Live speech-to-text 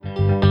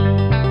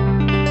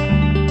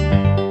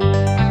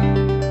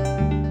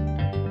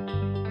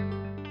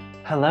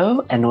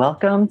Hello and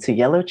welcome to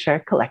Yellow Chair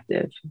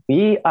Collective.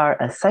 We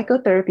are a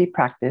psychotherapy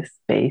practice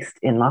based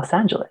in Los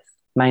Angeles.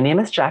 My name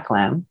is Jack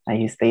Lamb. I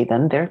use they,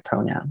 them, their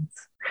pronouns.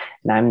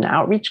 And I'm an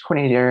outreach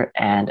coordinator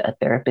and a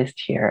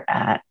therapist here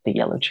at the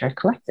Yellow Chair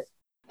Collective.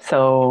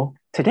 So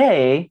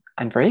today,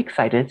 I'm very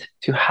excited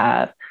to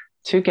have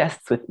two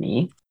guests with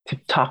me to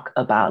talk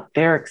about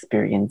their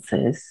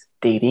experiences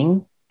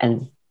dating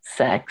and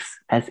sex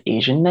as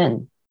Asian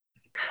men.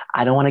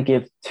 I don't want to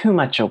give too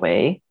much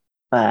away,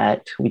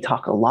 but we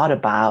talk a lot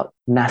about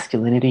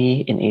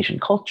masculinity in Asian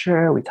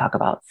culture. We talk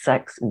about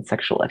sex and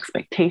sexual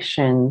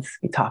expectations.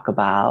 We talk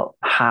about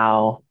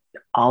how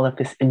all of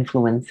this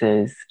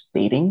influences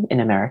dating in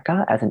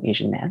America as an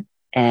Asian man.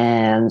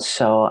 And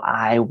so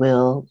I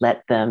will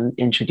let them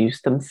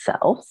introduce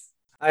themselves.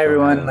 Hi,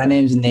 everyone. My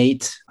name's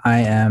Nate.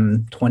 I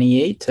am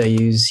 28. I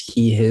use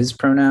he, his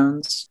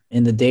pronouns.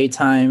 In the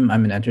daytime,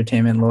 I'm an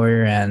entertainment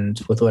lawyer. And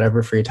with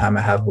whatever free time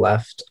I have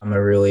left, I'm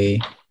a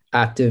really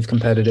active,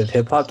 competitive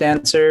hip hop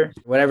dancer.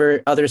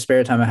 Whatever other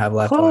spare time I have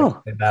left, I like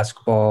to play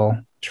basketball,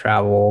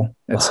 travel,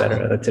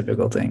 etc. The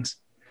typical things.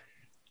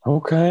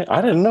 Okay,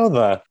 I didn't know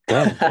that.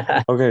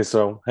 Yeah. Okay,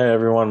 so hey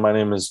everyone, my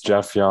name is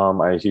Jeff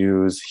Yam. I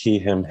use he,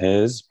 him,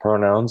 his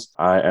pronouns.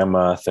 I am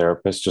a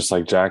therapist, just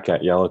like Jack,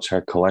 at Yellow Chair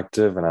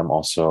Collective, and I'm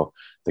also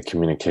the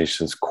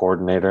communications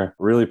coordinator.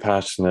 Really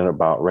passionate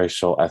about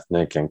racial,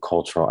 ethnic, and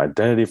cultural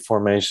identity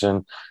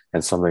formation.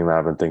 And something that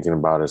I've been thinking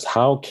about is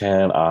how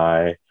can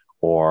I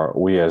or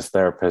we as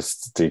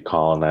therapists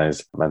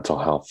decolonize mental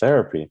health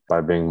therapy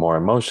by being more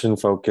emotion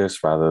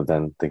focused rather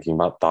than thinking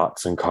about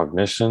thoughts and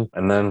cognition.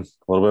 And then a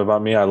little bit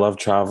about me. I love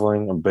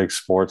traveling. I'm a big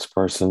sports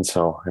person,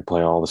 so I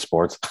play all the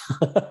sports.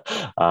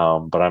 But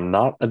I'm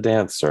not a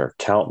dancer.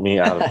 Count me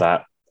out of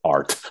that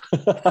art.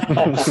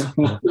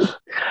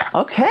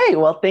 Okay,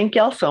 well, thank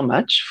y'all so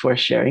much for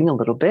sharing a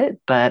little bit,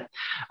 but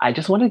I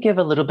just want to give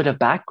a little bit of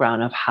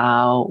background of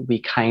how we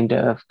kind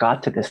of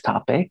got to this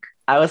topic.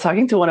 I was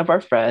talking to one of our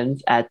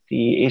friends at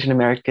the Asian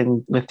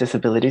American with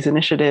Disabilities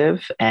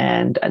Initiative,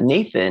 and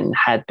Nathan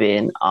had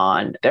been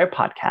on their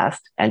podcast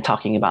and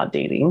talking about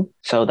dating.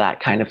 So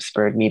that kind of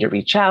spurred me to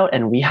reach out,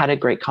 and we had a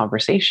great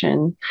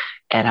conversation.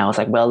 And I was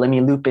like, well, let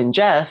me loop in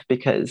Jeff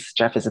because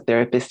Jeff is a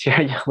therapist here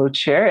at Yellow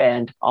Chair.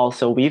 And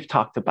also we've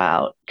talked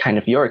about kind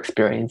of your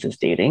experiences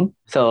dating.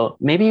 So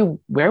maybe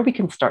where we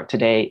can start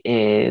today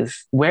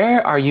is,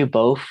 where are you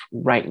both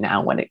right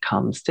now when it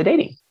comes to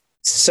dating?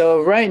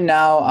 So right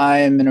now I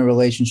am in a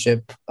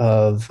relationship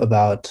of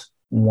about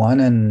 1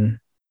 and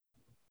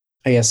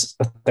I guess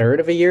a third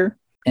of a year.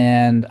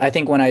 And I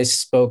think when I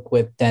spoke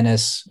with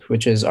Dennis,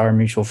 which is our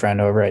mutual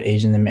friend over at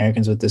Asian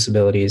Americans with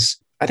Disabilities,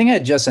 I think I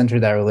had just entered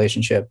that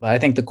relationship. I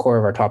think the core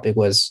of our topic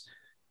was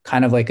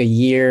kind of like a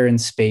year in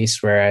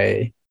space where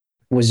I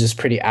was just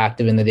pretty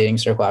active in the dating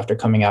circle after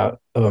coming out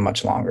of a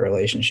much longer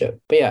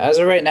relationship. But yeah, as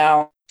of right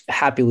now,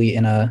 happily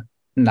in a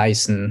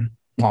nice and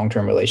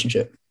long-term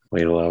relationship.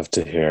 We love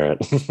to hear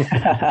it.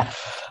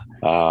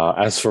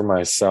 As for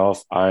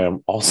myself, I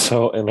am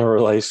also in a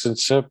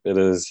relationship. It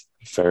is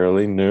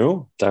fairly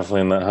new,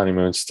 definitely in that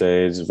honeymoon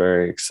stage,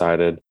 very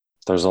excited.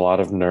 There's a lot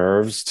of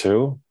nerves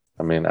too.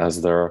 I mean,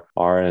 as there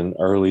are in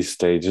early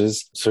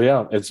stages. So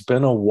yeah, it's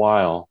been a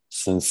while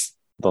since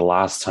the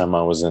last time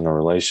I was in a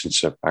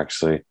relationship,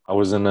 actually. I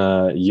was in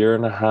a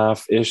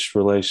 1.5-ish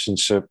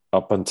relationship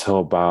up until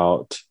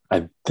about,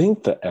 I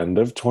think, the end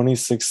of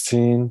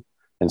 2016.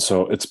 And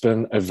so it's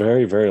been a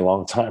very, very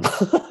long time,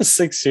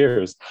 6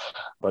 years.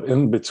 But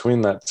in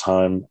between that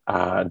time,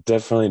 I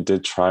definitely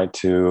did try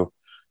to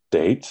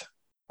date,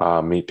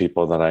 meet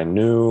people that I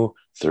knew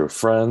through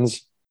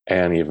friends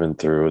and even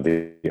through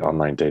the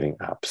online dating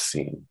app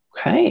scene.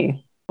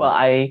 Okay. Well,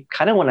 I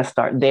kind of want to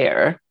start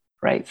there,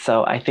 right?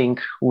 So I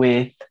think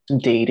with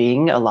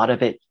dating, a lot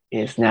of it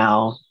is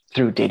now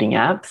through dating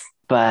apps.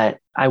 But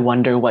I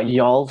wonder what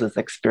y'all's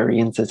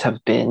experiences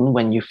have been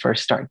when you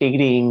first start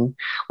dating.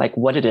 Like,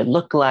 what did it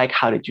look like?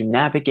 How did you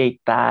navigate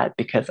that?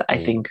 Because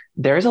I think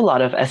there's a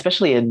lot of,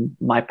 especially in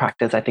my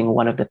practice, I think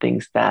one of the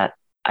things that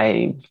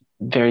I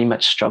very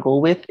much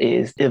struggle with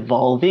is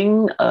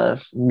evolving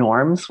of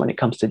norms when it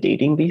comes to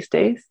dating these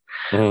days.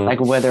 Like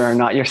whether or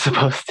not you're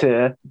supposed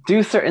to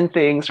do certain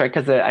things, right?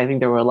 Because I think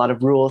there were a lot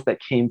of rules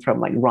that came from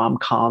like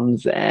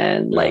rom-coms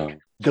and like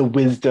the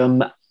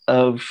wisdom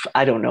of,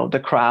 I don't know, the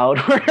crowd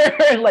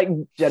or like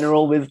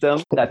general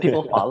wisdom that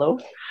people follow.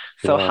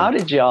 So how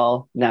did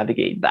y'all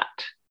navigate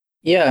that?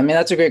 Yeah, I mean,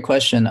 that's a great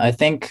question. I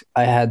think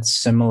I had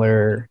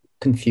similar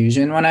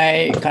confusion when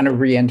I kind of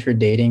re-entered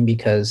dating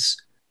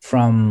because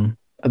from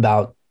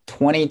about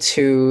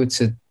 22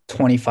 to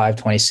 25,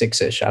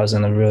 26-ish, I was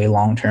in a really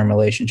long-term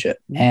relationship.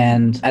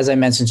 And as I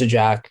mentioned to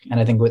Jack, and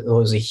I think it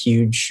was a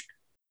huge,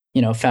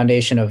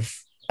 foundation of,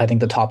 I think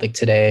the topic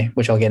today,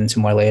 which I'll get into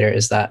more later,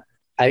 is that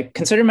I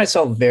consider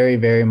myself very,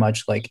 very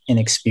much like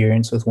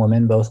inexperienced with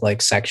women, both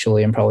like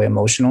sexually and probably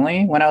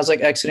emotionally. When I was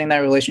like exiting that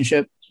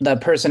relationship, that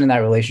person in that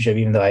relationship,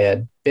 even though I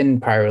had been in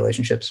prior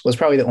relationships, was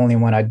probably the only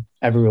one I'd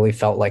ever really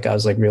felt like I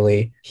was like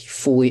really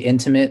fully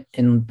intimate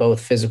in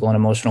both physical and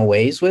emotional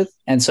ways with.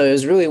 And so it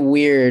was really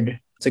weird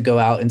to go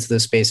out into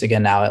this space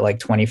again now at like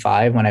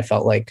 25, when I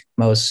felt like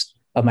most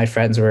of my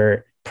friends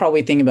were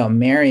probably thinking about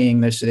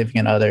marrying their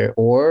significant other,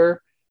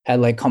 or had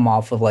like come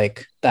off of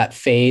like that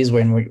phase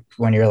when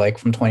you're like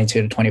from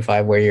 22 to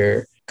 25, where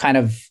you're kind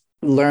of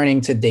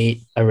learning to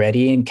date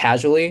already and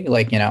casually,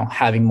 like, you know,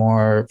 having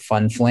more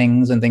fun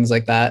flings and things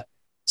like that.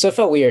 So it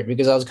felt weird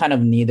because I was kind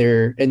of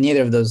neither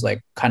of those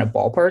like kind of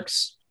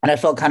ballparks. And I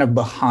felt kind of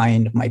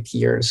behind my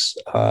peers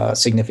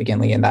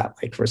significantly in that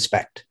like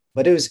respect.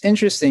 But it was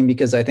interesting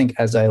because I think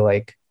as I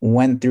like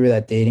went through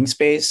that dating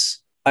space,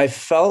 I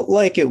felt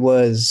like it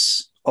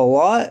was a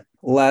lot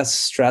less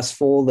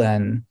stressful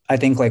than I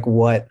think like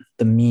what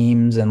the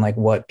memes and like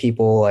what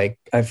people like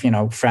I've, you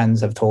know,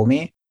 friends have told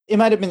me. It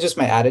might have been just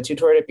my attitude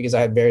toward it because I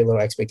had very little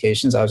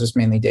expectations. I was just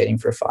mainly dating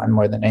for fun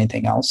more than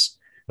anything else.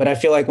 But I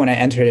feel like when I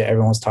entered it,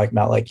 everyone was talking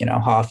about like, you know,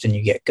 how often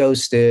you get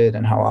ghosted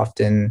and how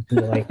often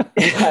you like,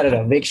 I don't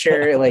know, make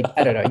sure like,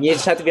 I don't know, you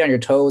just have to be on your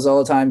toes all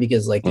the time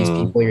because like these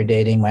people you're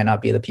dating might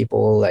not be the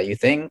people that you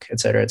think, et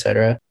cetera, et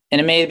cetera.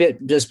 And it may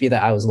just be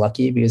that I was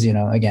lucky because, you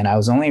know, again, I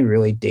was only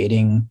really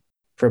dating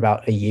for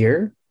about a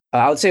year.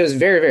 I would say it was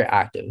very, very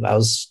active. I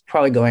was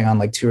probably going on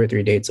like 2 or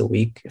 3 dates a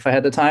week if I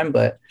had the time,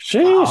 but a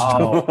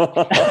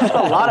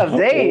lot of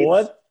dates.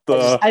 What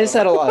I just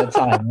had a lot of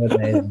time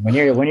when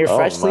you're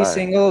freshly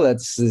single.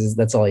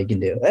 That's all you can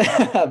do.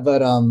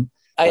 But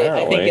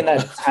I think in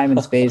that time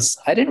and space,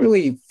 I didn't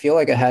really feel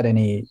like I had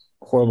any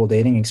horrible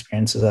dating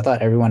experiences. I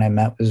thought everyone I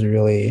met was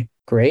really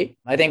great.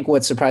 I think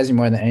what surprised me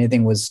more than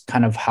anything was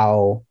kind of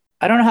how,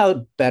 I don't know how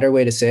a better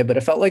way to say it, but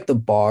it felt like the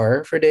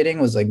bar for dating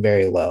was like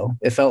very low.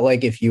 It felt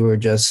like if you were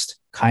just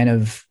kind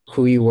of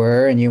who you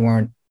were and you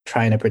weren't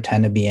trying to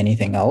pretend to be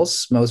anything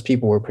else, most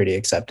people were pretty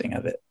accepting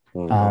of it.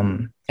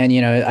 Mm-hmm. And,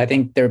 you know, I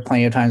think there were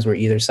plenty of times where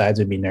either sides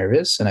would be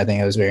nervous, and I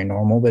think it was very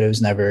normal, but it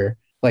was never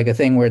like a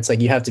thing where it's like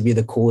you have to be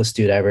the coolest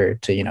dude ever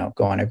to, you know,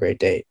 go on a great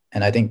date.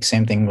 And I think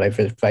same thing like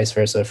for vice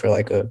versa for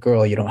like a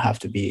girl, you don't have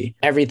to be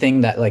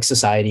everything that like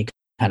society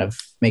kind of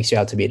makes you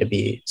out to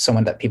be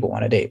someone that people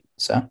want to date.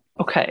 So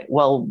okay,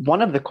 well,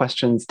 one of the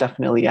questions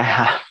definitely I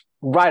have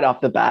right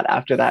off the bat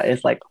after that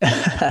is like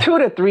 2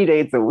 to 3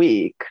 dates a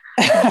week.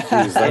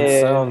 Jeez,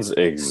 that sounds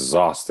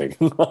exhausting.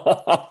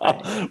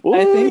 I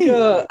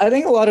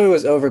think a lot of it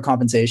was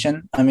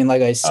overcompensation. I mean,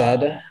 like I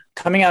said,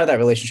 coming out of that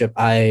relationship,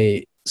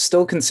 I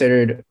still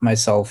considered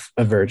myself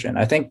a virgin.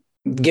 I think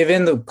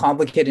given the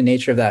complicated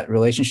nature of that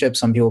relationship,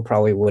 some people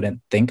probably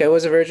wouldn't think I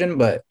was a virgin,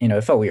 but, you know,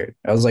 it felt weird.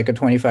 I was like a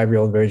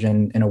 25-year-old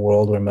virgin in a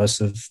world where most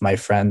of my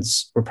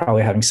friends were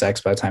probably having sex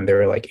by the time they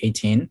were like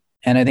 18.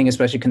 And I think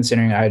especially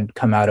considering I'd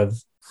come out of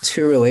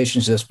 2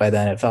 relationships by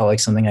then, it felt like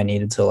something I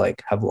needed to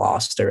like have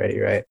lost already,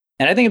 right?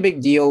 And I think a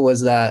big deal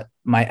was that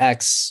my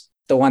ex,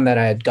 the one that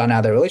I had gone out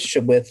of the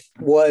relationship with,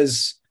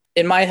 was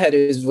in my head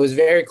was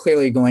very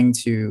clearly going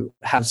to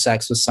have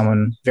sex with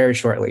someone very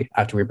shortly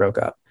after we broke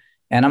up.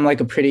 And I'm like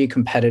a pretty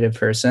competitive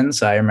person.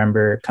 So I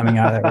remember coming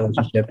out of that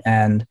relationship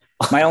and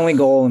my only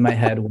goal in my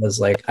head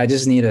was like, I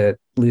just need to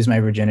lose my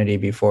virginity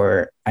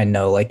before I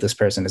know like this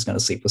person is going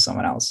to sleep with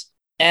someone else.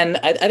 And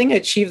I think I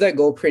achieved that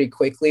goal pretty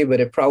quickly,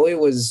 but it probably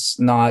was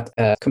not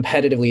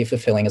competitively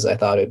fulfilling as I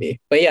thought it would be.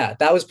 But yeah,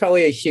 that was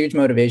probably a huge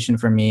motivation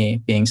for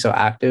me being so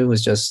active,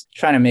 was just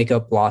trying to make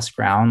up lost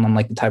ground. I'm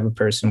like the type of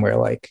person where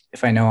like,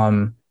 if I know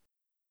I'm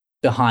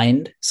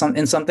behind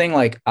in something,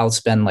 like I'll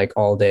spend like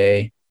all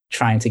day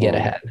trying to get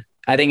ahead.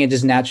 I think it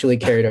just naturally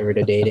carried over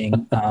to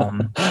dating.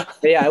 But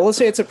yeah, I will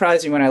say it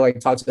surprised me when I like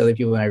talked to other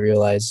people and I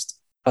realized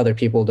other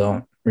people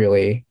don't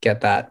really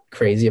get that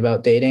crazy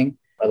about dating.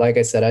 But like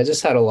I said, I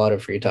just had a lot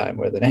of free time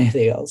more than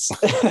anything else.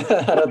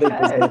 I don't think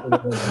there's anything more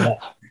than that.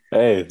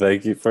 Hey,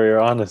 thank you for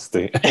your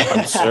honesty.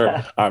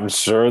 I'm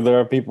sure there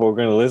are people who are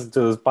going to listen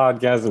to this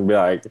podcast and be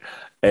like,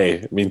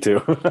 hey, me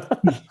too.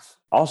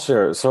 I'll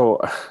share.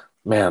 So,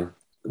 man,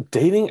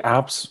 dating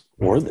apps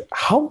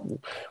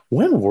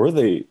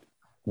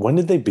when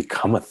did they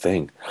become a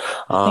thing?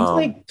 I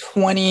think like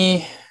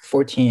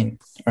 2014,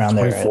 around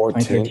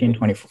 2014?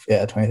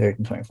 There.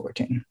 2013,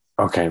 2014.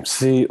 Okay.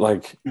 See,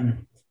 like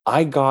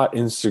I got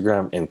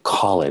Instagram in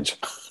college.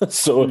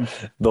 So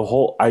the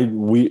whole,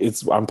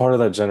 I'm part of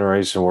that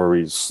generation where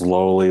we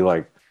slowly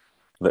like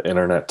the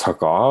internet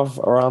took off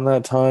around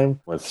that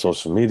time with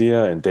social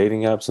media and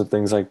dating apps and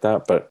things like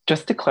that. But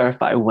just to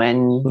clarify,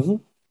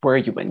 when were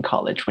you in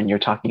college when you're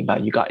talking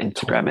about you got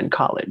Instagram in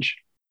college?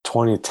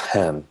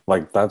 2010.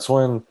 Like that's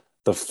when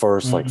the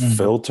first like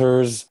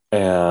filters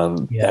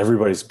and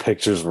everybody's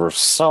pictures were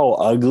so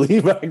ugly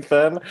back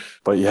then.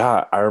 But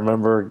yeah, I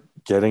remember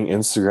getting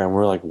Instagram.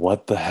 We're like,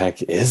 what the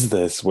heck is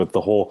this with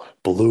the whole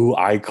blue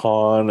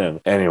icon?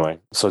 And anyway,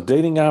 so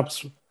dating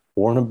apps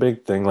weren't a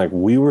big thing. Like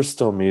we were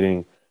still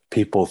meeting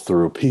people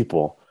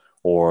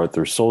or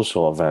through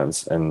social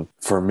events. And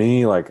for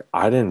me, like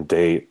I didn't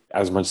date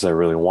as much as I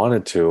really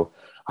wanted to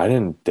I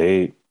didn't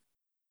date,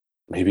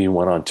 maybe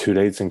went on 2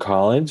 dates in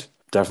college.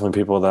 Definitely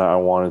people that I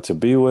wanted to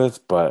be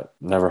with, but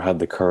never had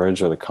the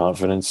courage or the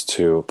confidence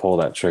to pull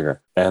that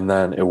trigger. And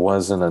then it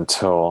wasn't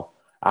until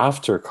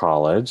after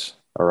college,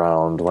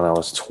 around when I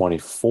was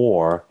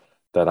 24,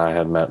 that I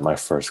had met my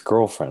first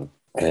girlfriend.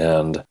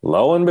 And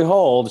lo and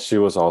behold, she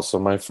was also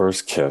my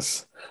first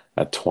kiss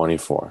at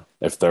 24.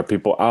 If there are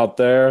people out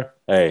there,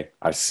 hey,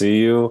 I see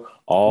you.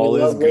 All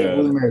We is love late good.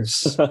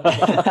 bloomers.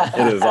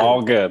 It is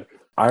all good.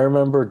 I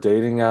remember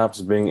dating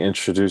apps being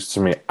introduced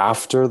to me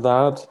after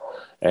that,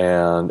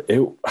 and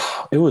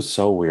it was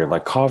so weird.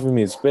 Like Coffee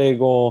Meets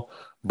Bagel,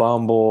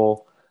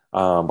 Bumble.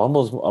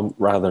 Bumble's a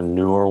rather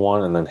newer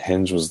one, and then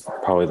Hinge was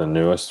probably the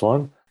newest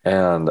one.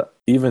 And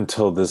even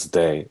till this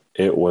day,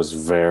 it was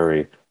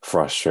very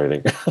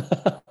frustrating.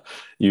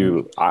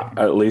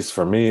 At least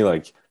for me,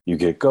 like you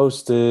get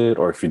ghosted,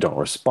 or if you don't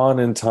respond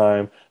in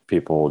time,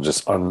 people will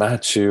just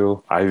unmatch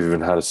you. I've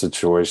even had a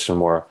situation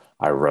where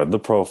I read the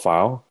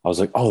profile. I was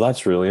like, oh,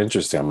 that's really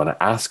interesting. I'm going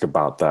to ask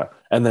about that.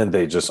 And then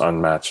they just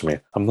unmatch me.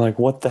 I'm like,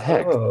 what the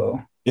heck?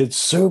 Oh, It's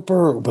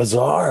super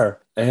bizarre.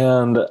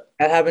 And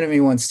that happened to me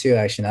once too,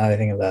 actually, now that I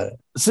think about it.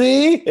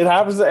 see, it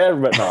happens to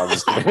everybody. No, I'm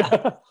just kidding.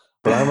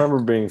 But I remember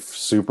being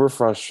super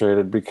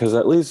frustrated because,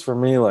 at least for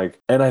me, like,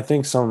 and I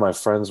think some of my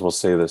friends will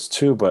say this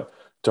too, but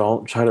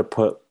don't try to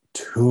put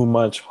too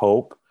much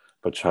hope,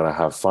 but try to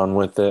have fun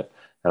with it.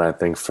 And I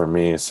think for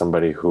me,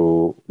 somebody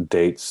who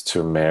dates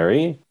to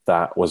marry,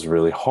 that was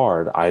really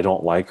hard. I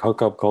don't like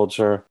hookup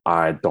culture.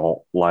 I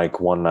don't like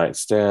one night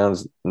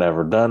stands.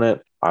 Never done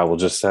it. I will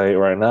just say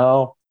right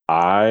now,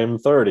 I'm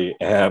 30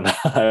 and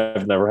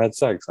I've never had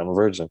sex. I'm a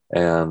virgin.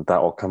 And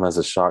that will come as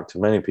a shock to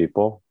many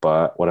people,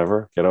 but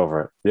whatever, get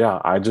over it. Yeah,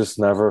 I just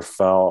never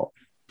felt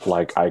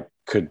like I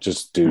could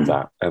just do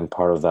that. And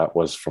part of that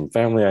was from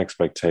family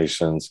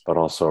expectations, but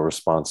also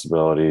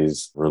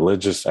responsibilities,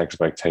 religious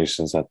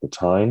expectations at the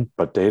time.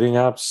 But dating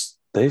apps,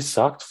 they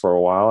sucked for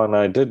a while. And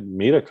I did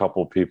meet a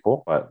couple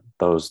people, but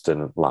those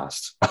didn't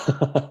last.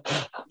 Did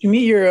you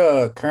meet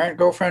your current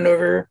girlfriend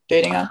over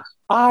dating apps?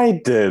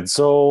 I did.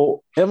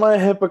 So am I a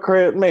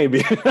hypocrite?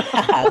 Maybe. There's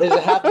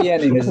a happy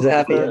ending. There's a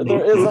happy ending.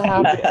 There is a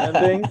happy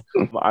ending.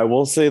 I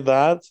will say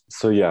that.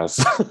 So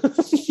yes.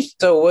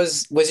 So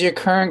was your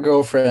current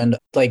girlfriend,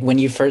 like when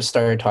you first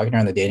started talking to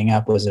her on the dating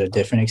app, was it a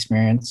different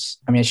experience?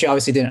 I mean, she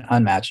obviously didn't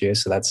unmatch you,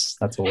 so that's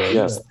a word.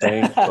 Yes,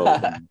 thank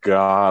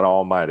God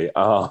Almighty.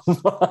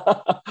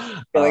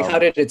 Like, how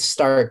did it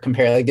start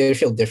compared? Like, did it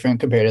feel different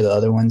compared to the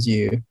other ones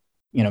you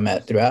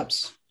met through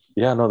apps?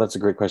 Yeah, no, that's a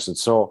great question.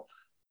 So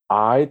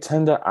I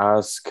tend to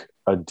ask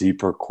a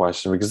deeper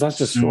question because that's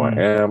just who I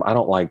am. I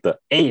don't like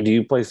hey, do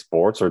you play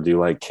sports or do you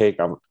like cake?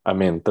 I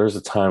mean, there's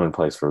a time and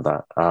place for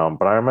that.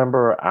 But I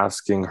remember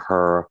asking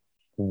her,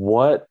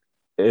 what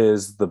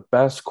is the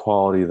best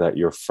quality that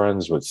your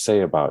friends would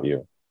say about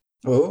you?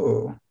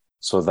 Oh.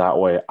 So that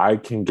way I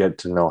can get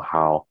to know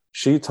how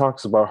she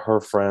talks about her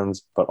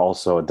friends, but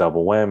also a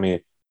double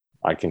whammy.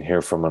 I can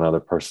hear from another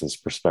person's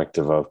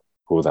perspective of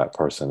who that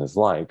person is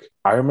like.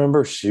 I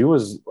remember she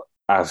was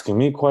asking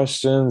me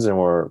questions and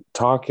we're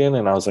talking,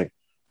 and I was like,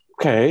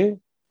 okay,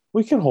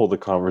 we can hold a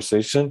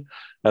conversation.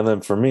 And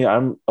then for me,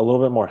 I'm a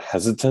little bit more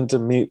hesitant to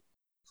meet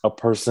a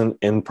person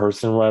in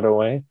person right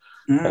away.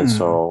 And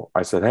so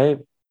I said, hey,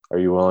 are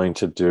you willing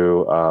to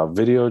do a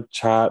video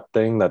chat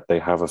thing that they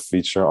have a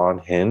feature on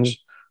Hinge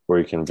where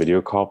you can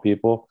video call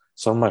people?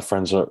 Some of my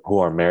friends who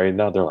are married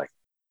now, they're like,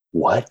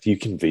 what? You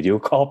can video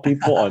call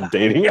people on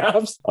dating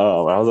apps?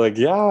 I was like,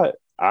 yeah.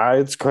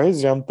 It's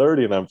crazy. I'm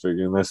 30 and I'm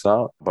figuring this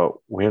out. But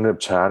we ended up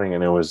chatting,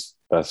 and it was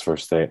best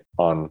first date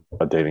on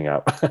a dating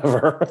app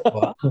ever.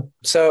 Wow.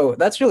 So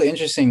that's really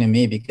interesting to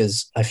me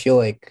because I feel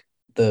like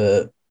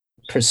the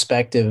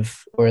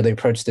perspective or the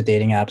approach to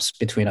dating apps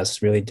between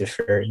us really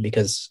differed,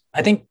 because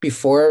I think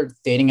before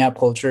dating app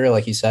culture,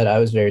 like you said, I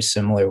was very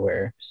similar,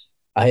 where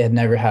I had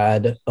never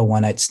had a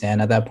one night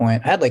stand at that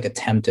point. I had like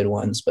attempted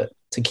ones, but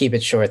to keep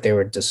it short, they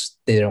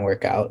didn't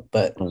work out.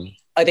 But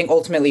I think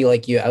ultimately,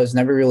 like you, I was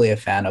never really a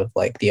fan of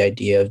like the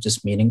idea of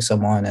just meeting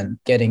someone and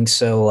getting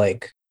so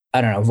like,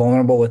 I don't know,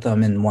 vulnerable with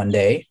them in one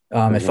day.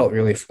 It felt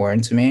really foreign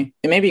to me.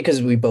 And maybe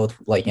because we both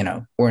like,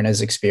 weren't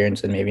as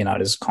experienced and maybe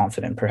not as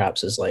confident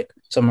perhaps as like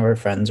some of our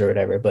friends or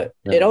whatever, but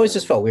it always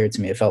just felt weird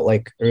to me. It felt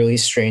like a really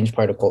strange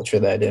part of culture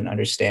that I didn't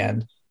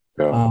understand.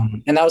 Yeah.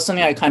 And that was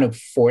something I kind of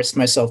forced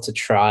myself to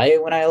try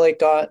when I like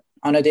got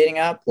on a dating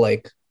app.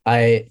 Like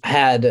I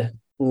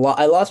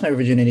lost my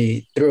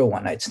virginity through a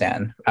one night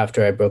stand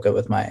after I broke up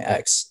with my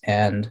ex.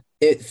 And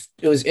it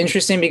was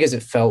interesting because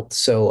it felt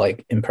so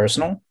like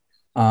impersonal.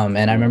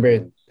 And I remember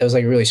it was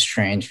like a really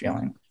strange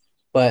feeling.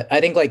 But I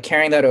think like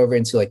carrying that over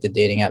into like the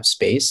dating app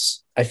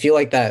space, I feel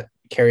like that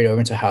carried over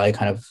into how I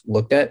kind of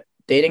looked at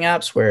dating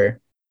apps,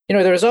 where,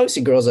 there was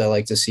obviously girls that I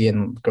like to see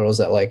and girls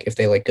that like, if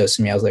they like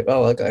ghosted me, I was like,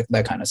 oh,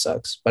 that kind of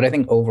sucks. But I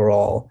think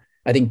overall,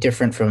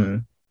 different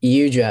from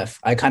you, Jeff,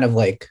 I kind of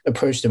like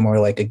approached it more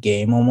like a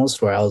game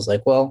almost, where I was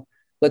like, well,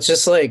 let's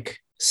just like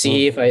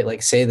see if I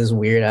like say this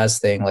weird ass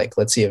thing, like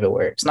let's see if it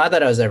works. Not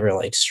that I was ever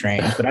like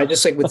strange, but I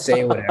just like would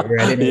say whatever.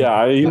 I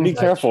didn't you be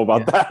careful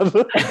about that.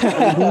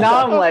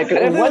 Now I'm like,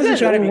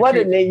 what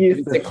did Nate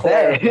used to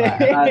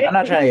say? I'm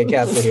not trying to get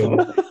canceled here.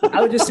 But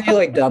I would just say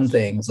like dumb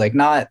things, like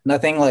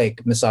nothing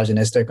like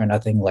misogynistic or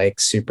nothing like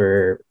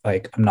super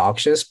like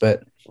obnoxious,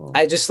 but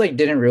I just like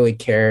didn't really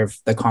care if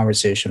the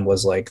conversation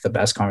was like the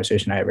best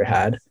conversation I ever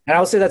had. And I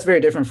would say that's very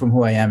different from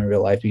who I am in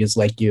real life, because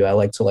like you, I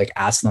like to like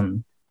ask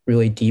them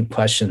really deep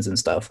questions and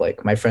stuff.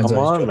 Like my friends. Come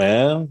on,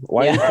 man.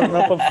 Why are you putting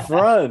up a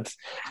front?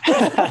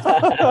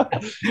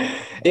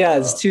 Yeah,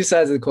 it's two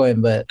sides of the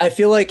coin, but I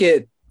feel like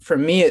for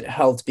me, it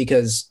helped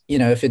because, you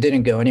know, if it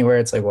didn't go anywhere,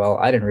 it's like, well,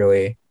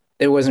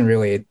 there wasn't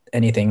really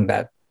anything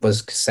that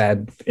was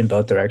said in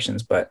both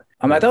directions. But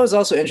I thought it was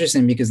also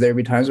interesting because there'd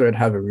be times where I'd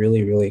have a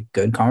really, really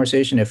good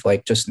conversation if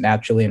like just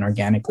naturally and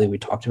organically we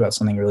talked about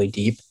something really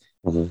deep.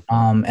 And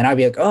I'd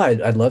be like, oh,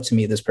 I'd love to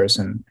meet this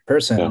person.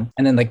 Yeah.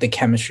 And then like the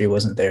chemistry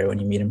wasn't there when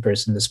you meet in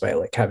person, despite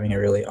like having a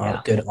really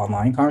good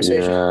online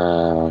conversation.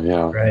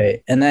 Yeah.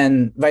 Right. And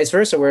then vice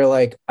versa, where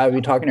like I'd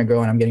be talking to a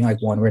girl and I'm getting like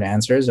 1-word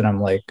answers and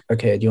I'm like,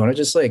 okay, do you want to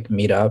just like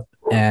meet up?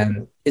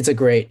 And it's a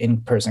great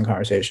in-person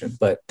conversation,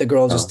 but the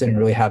girl just didn't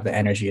really have the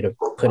energy to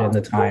put in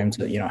the time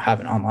to, you know, have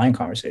an online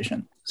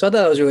conversation. So I thought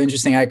that was really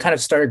interesting. I kind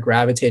of started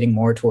gravitating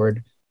more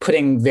toward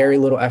putting very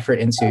little effort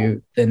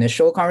into the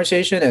initial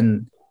conversation.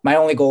 And my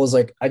only goal is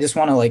like, I just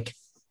want to like,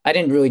 I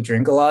didn't really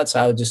drink a lot.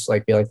 So I would just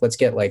like be like, let's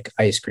get like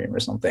ice cream or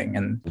something.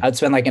 And I'd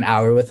spend like an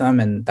hour with them.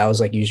 And that was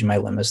like usually my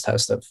litmus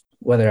test of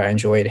whether I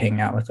enjoyed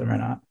hanging out with them or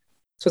not.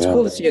 So it's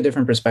cool to see a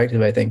different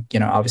perspective. I think, you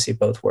know, obviously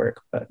both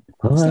work, but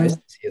it's nice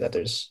to see that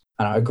there's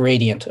a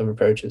gradient of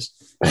approaches.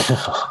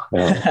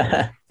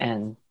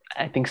 And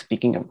I think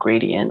speaking of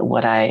gradient,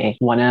 what I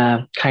want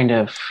to kind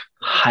of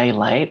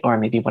highlight, or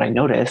maybe what I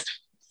noticed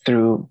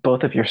through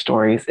both of your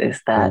stories,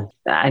 is that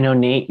I know,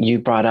 Nate, you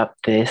brought up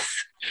this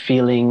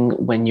feeling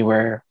when you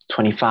were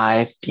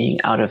 25,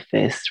 being out of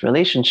this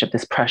relationship,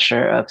 this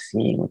pressure of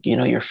seeing, you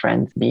know, your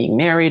friends being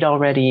married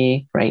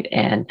already, right?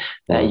 And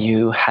that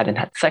you hadn't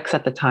had sex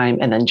at the time.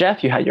 And then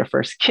Jeff, you had your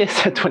first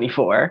kiss at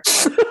 24,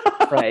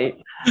 right?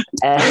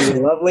 And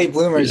lovely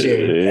bloomers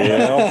here.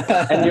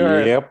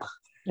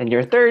 And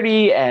you're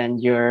 30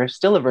 and you're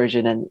still a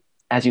virgin. And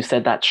as you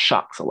said, that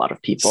shocks a lot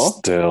of people.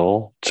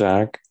 Still,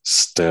 Jack,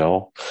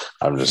 still.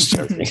 I'm just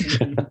joking.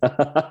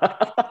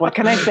 What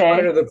can I say?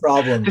 Part of the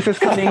problem. This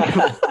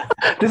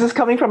is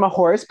coming from a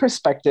whore's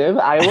perspective.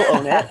 I will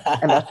own it,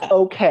 and that's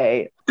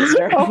okay.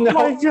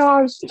 My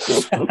gosh.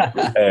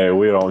 Hey,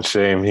 we don't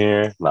shame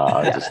here.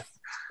 Nah,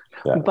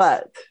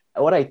 But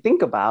what I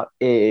think about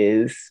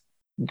is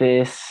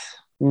this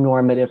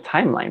normative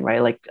timeline,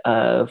 right? Like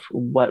of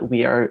what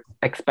we are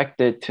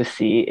expected to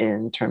see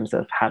in terms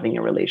of having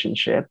a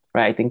relationship,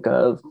 right? I think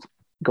of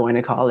going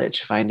to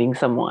college, finding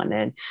someone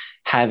and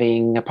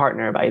having a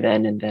partner by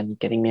then, and then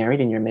getting married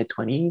in your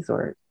mid-20s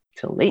or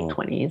to late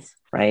 20s,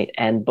 right?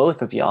 And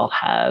both of y'all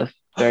have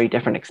very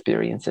different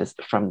experiences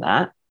from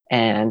that.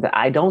 And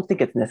I don't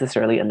think it's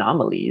necessarily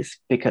anomalies,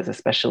 because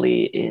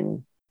especially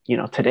in, you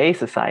know, today's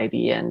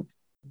society and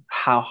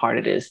how hard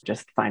it is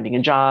just finding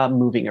a job,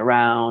 moving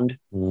around.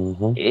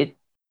 It's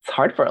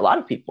hard for a lot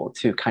of people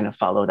to kind of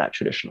follow that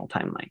traditional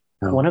timeline.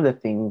 One of the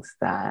things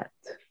that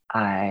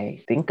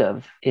I think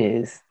of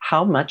is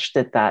how much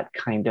did that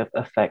kind of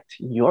affect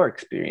your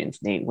experience,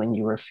 Nate, when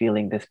you were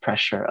feeling this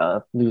pressure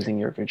of losing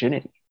your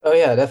virginity? Oh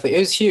yeah, definitely. It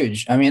was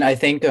huge. I mean, I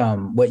think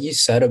what you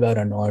said about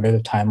a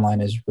normative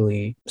timeline is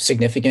really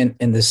significant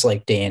in this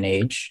like day and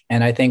age.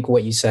 And I think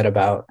what you said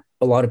about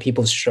a lot of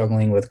people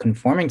struggling with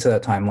conforming to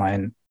that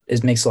timeline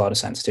makes a lot of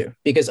sense too.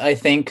 Because I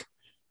think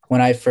when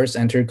I first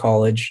entered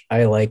college,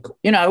 I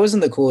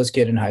wasn't the coolest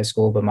kid in high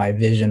school, but my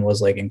vision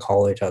was like in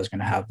college, I was going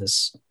to have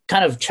this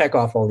kind of check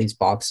off all these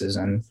boxes.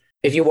 And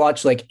if you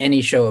watch like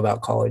any show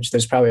about college,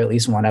 there's probably at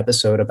least one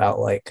episode about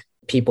like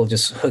people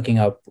just hooking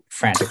up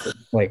frantically,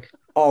 like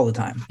all the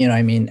time. You know what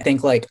I mean? I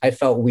think like I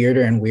felt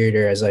weirder and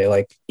weirder as I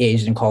like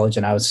aged in college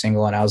and I was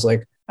single, and I was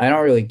like, I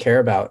don't really care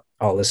about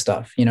all this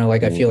stuff, you know,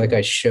 like I feel like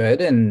I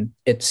should, and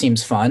it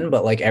seems fun,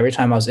 but like every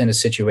time I was in a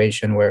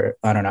situation where,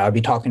 I don't know, I'd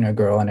be talking to a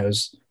girl and it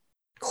was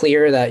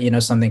clear that, you know,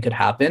 something could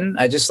happen,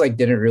 I just like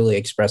didn't really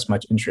express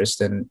much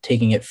interest in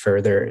taking it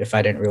further if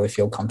I didn't really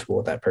feel comfortable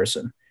with that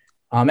person.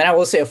 And I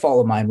will say a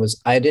fault of mine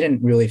was I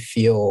didn't really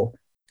feel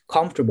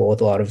comfortable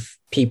with a lot of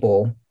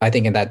people, I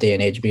think, in that day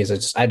and age,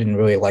 because I didn't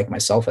really like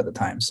myself at the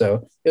time.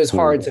 So it was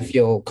hard to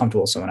feel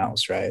comfortable with someone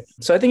else, right?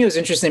 So I think it was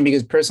interesting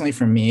because personally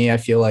for me, I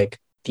feel like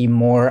the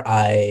more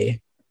I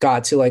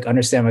got to like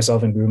understand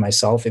myself and grew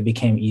myself, it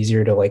became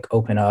easier to like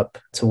open up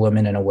to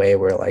women in a way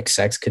where like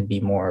sex could be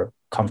more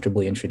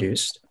comfortably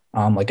introduced.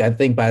 Like I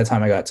think by the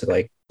time I got to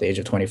like the age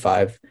of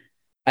 25,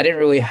 I didn't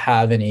really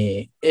have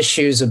any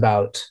issues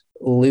about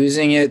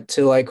losing it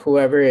to like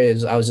whoever it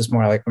is. I was just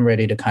more like, I'm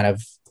ready to kind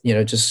of, you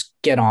know, just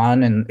get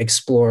on and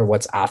explore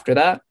what's after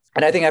that.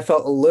 And I think I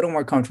felt a little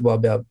more comfortable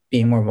about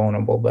being more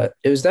vulnerable, but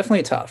it was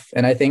definitely tough.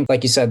 And I think,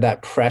 like you said,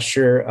 that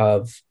pressure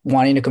of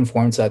wanting to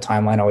conform to that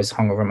timeline always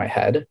hung over my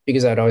head,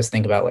 because I'd always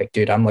think about like,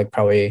 dude, I'm like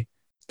probably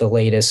the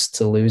latest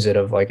to lose it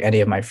of like any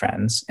of my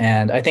friends.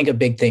 And I think a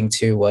big thing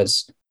too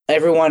was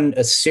everyone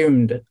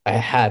assumed I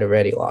had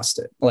already lost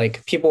it.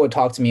 Like people would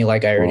talk to me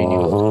like I already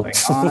knew what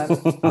was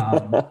going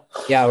on.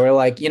 Yeah, we're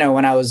like,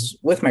 when I was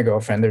with my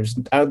girlfriend, there's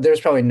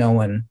probably no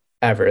one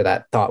ever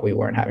that thought we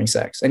weren't having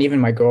sex. And even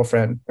my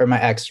girlfriend, or my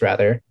ex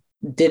rather,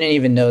 didn't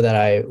even know that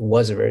I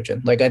was a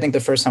virgin. Like I think the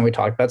first time we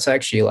talked about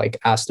sex, she like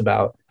asked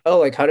about, oh,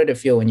 like how did it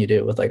feel when you did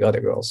it with like other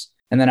girls?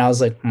 And then I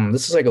was like,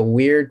 this is like a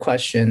weird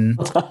question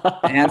to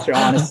answer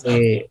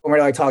honestly when we're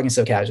like talking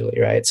so casually,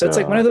 right? So it's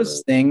like one of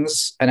those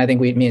things, and I think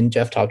me and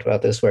Jeff talked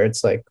about this, where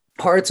it's like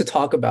hard to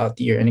talk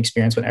about your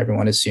inexperience when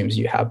everyone assumes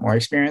you have more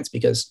experience,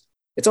 because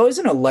it's always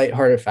in a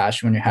lighthearted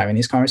fashion when you're having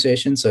these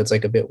conversations. So it's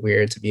like a bit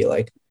weird to be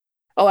like,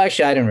 oh,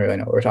 actually, I didn't really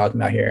know what we're talking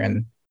about here.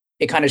 And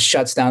it kind of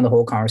shuts down the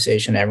whole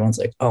conversation. Everyone's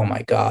like, oh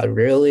my God,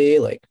 really?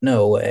 Like,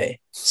 no way.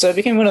 So it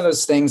became one of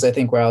those things, I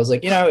think, where I was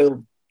like,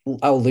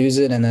 I'll lose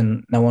it and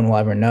then no one will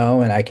ever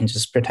know. And I can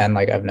just pretend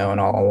like I've known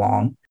all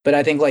along. But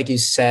I think, like you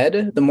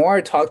said, the more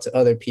I talked to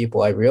other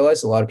people, I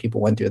realized a lot of people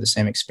went through the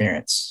same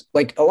experience.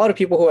 Like a lot of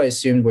people who I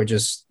assumed were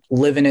just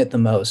living it the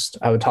most,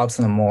 I would talk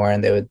to them more,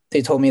 and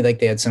they told me like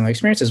they had similar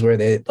experiences where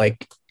they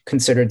like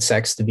considered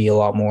sex to be a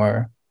lot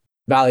more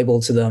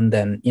valuable to them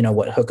than,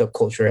 what hookup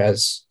culture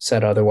has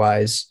said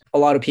otherwise. A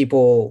lot of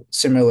people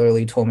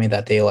similarly told me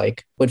that they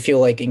like would feel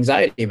like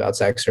anxiety about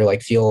sex, or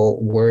like feel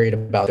worried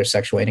about their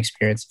sexual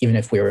inexperience, even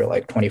if we were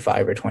like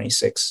 25 or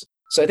 26.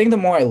 So I think the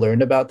more I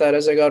learned about that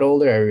as I got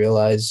older, I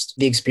realized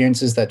the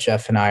experiences that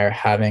Jeff and I are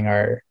having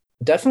are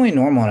definitely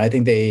normal. And I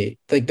think the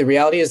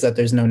reality is that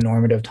there's no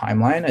normative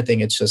timeline. I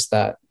think it's just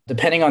that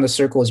depending on the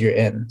circles you're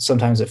in,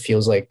 sometimes it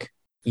feels like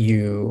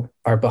you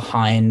are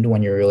behind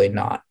when you're really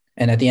not.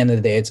 And at the end of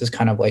the day, it's just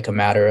kind of like a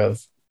matter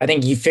of, I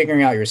think, you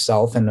figuring out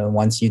yourself. And then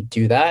once you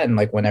do that, and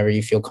like whenever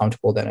you feel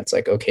comfortable, then it's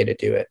like, okay to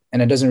do it.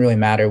 And it doesn't really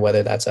matter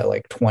whether that's at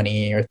like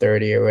 20 or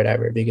 30 or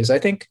whatever, because I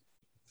think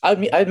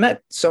I've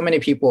met so many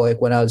people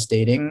like when I was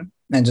dating,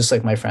 and just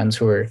like my friends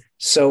who were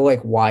so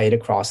like wide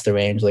across the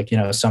range. Like,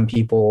 some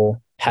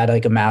people had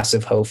like a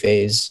massive hoe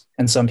phase,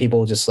 and some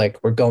people just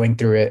like were going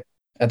through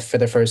it for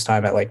the first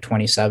time at like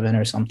 27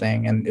 or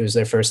something. And it was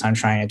their first time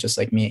trying it, just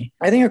like me.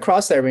 I think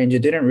across that range, it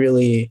didn't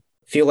really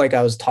feel like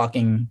I was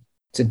talking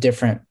to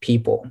different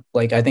people.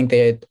 Like I think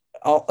they had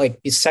all, like,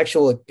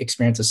 sexual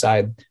experience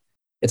aside,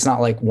 it's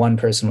not like one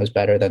person was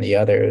better than the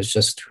other. It was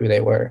just who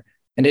they were.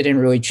 And it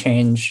didn't really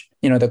change,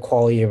 the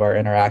quality of our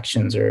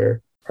interactions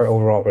or our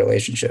overall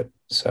relationship.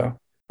 So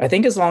I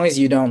think as long as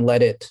you don't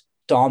let it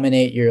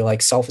dominate your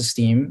like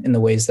self-esteem in the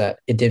ways that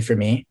it did for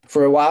me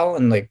for a while,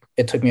 and like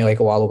it took me like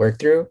a while to work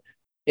through,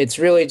 it's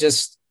really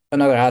just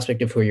another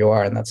aspect of who you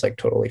are. And that's like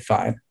totally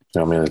fine.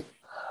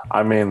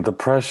 I mean, the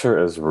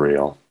pressure is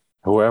real.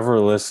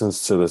 Whoever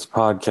listens to this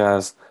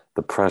podcast,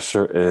 the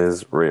pressure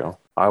is real.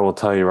 I will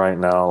tell you right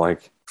now,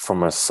 like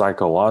from a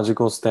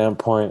psychological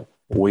standpoint,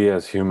 we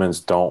as humans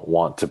don't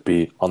want to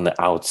be on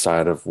the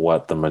outside of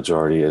what the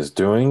majority is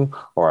doing,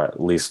 or at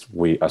least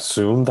we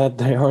assume that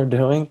they are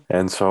doing.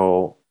 And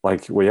so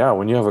like, well, yeah,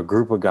 when you have a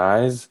group of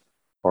guys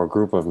or a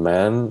group of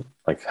men,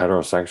 like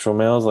heterosexual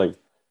males, like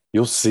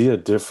you'll see a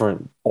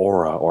different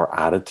aura or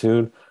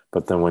attitude.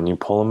 But then when you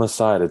pull them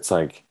aside, it's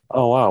like,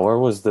 oh, wow, where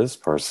was this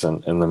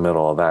person in the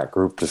middle of that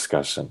group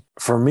discussion?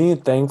 For me,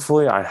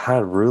 thankfully, I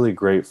had really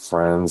great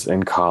friends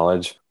in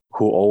college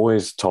who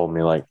always told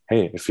me like,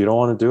 hey, if you don't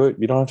want to do it,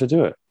 you don't have to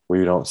do it.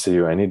 We don't see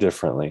you any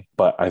differently.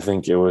 But I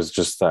think it was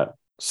just that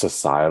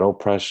societal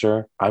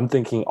pressure. I'm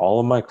thinking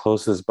all of my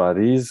closest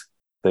buddies,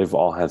 they've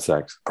all had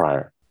sex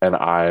prior. And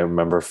I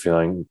remember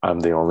feeling I'm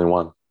the only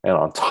one. And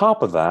on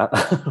top of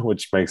that,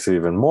 which makes it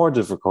even more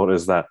difficult,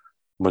 is that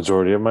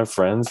majority of my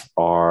friends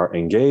are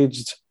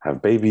engaged,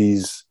 have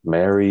babies,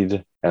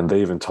 married, and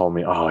they even told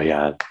me, oh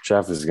yeah,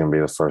 Jeff is going to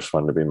be the first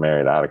one to be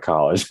married out of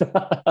college.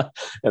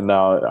 And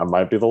now I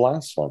might be the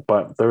last one.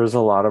 But there was a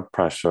lot of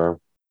pressure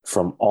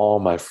from all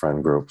my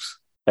friend groups,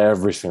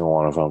 every single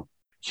one of them.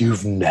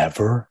 You've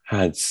never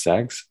had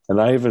sex?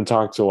 And I even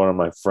talked to one of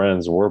my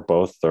friends, we're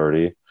both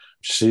 30.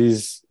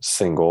 She's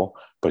single,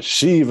 but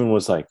she even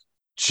was like,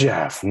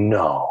 Jeff,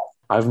 no.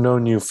 I've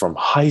known you from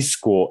high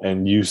school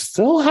and you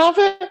still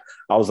haven't?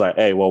 I was like,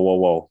 hey,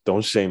 whoa.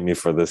 Don't shame me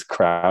for this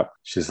crap.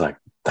 She's like,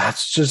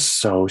 that's just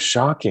so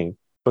shocking.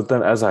 But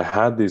then as I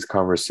had these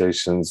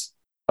conversations,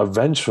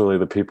 eventually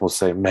the people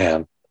say,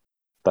 man,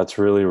 that's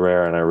really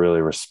rare and I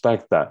really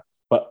respect that.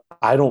 But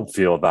I don't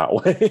feel that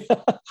way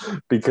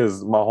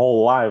because my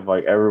whole life,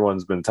 like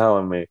everyone's been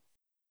telling me,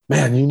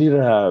 man, you need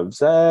to have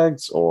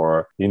sex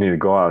or you need to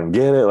go out and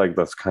get it. Like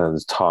that's kind of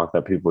the talk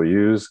that people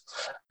use.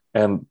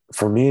 And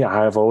for me,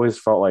 I've always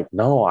felt like,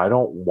 no, I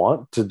don't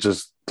want to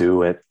just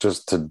do it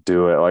just to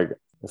do it. Like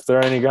if there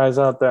are any guys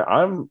out there,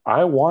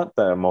 I want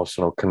that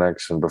emotional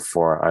connection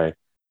before I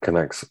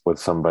connect with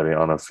somebody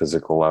on a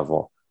physical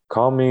level.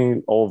 Call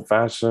me old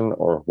fashioned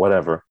or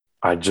whatever.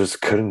 I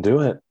just couldn't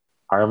do it.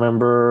 I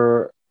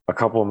remember a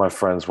couple of my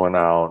friends went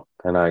out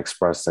and I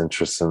expressed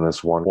interest in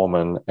this one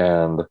woman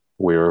and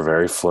we were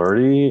very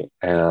flirty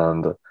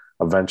and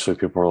eventually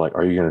people were like,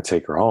 are you going to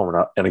take her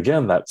home? And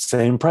again, that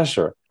same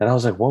pressure. And I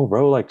was like, whoa,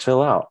 bro, like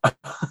chill out.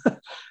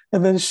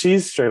 And then she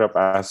straight up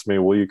asked me,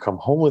 will you come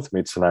home with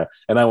me tonight?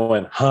 And I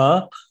went,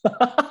 huh?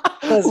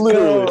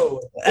 Literally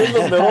go. in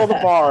the middle of the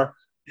bar.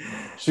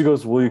 She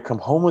goes, will you come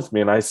home with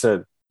me? And I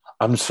said,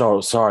 I'm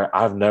so sorry.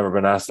 I've never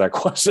been asked that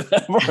question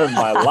ever in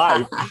my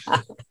life.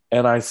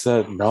 And I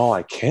said, no,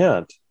 I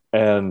can't.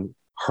 And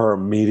her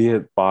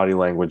immediate body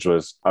language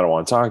was, I don't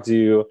want to talk to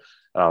you.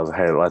 And I was like,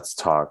 hey, let's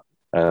talk.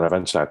 And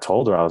eventually I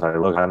told her, I was like,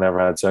 look, I never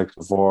had sex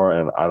before,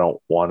 and I don't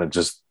want to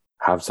just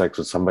have sex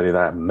with somebody that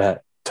I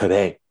met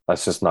today.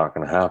 That's just not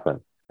going to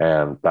happen.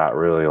 And that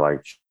really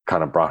like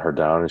kind of brought her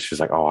down. And she's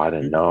like, oh, I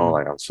didn't know.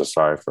 Like, I'm so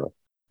sorry for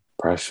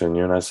pressuring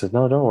you. And I said,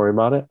 no, don't worry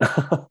about it.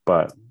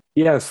 But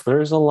yes,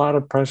 there's a lot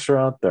of pressure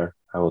out there.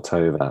 I will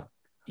tell you that.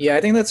 Yeah,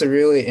 I think that's a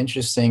really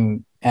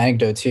interesting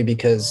anecdote too,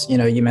 because, you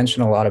know, you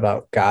mentioned a lot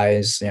about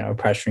guys, you know,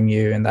 pressuring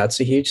you, and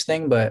that's a huge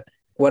thing. But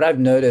what I've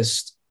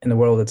noticed in the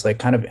world, it's like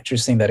kind of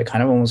interesting that it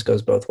kind of almost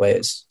goes both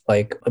ways.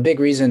 Like a big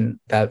reason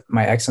that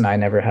my ex and I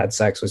never had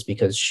sex was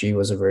because she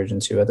was a virgin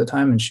too at the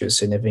time, and she was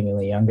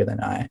significantly younger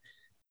than I.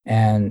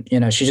 And, you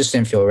know, she just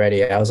didn't feel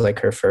ready. I was like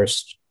her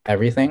first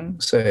everything.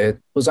 So it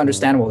was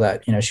understandable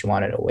that, you know, she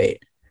wanted to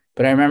wait.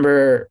 But I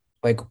remember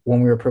like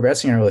when we were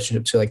progressing in our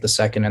relationship to like the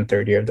second and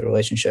third year of the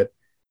relationship,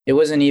 it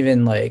wasn't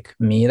even like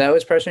me that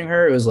was pressuring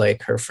her. It was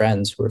like her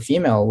friends who were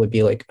female would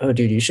be like, oh,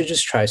 dude, you should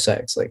just try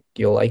sex. Like,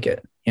 you'll like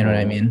it. You know what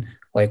I mean?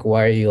 Like,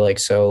 why are you like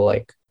so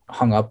like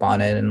hung up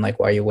on it? And like,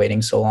 why are you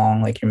waiting so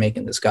long? Like, you're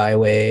making this guy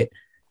wait.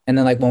 And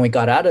then like when we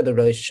got out of the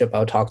relationship, I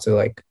would talk to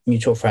like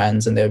mutual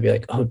friends, and they would be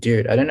like, oh,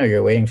 dude, I didn't know you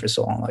were waiting for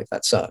so long. Like,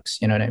 that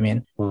sucks. You know what I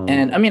mean?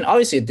 And I mean,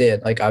 obviously it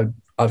did. Like, I would,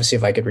 obviously,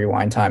 if I could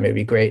rewind time, it'd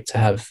be great to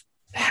have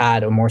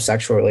had a more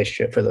sexual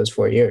relationship for those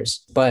 4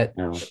 years. But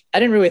I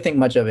didn't really think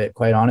much of it,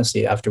 quite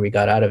honestly, after we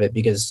got out of it,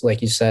 because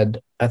like you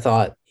said, I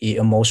thought the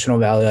emotional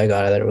value I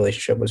got out of that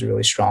relationship was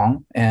really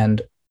strong.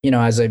 And, you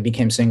know, as I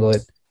became single,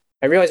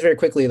 I realized very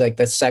quickly, like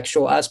the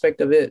sexual aspect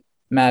of it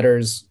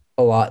matters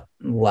a lot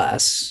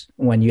less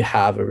when you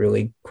have a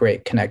really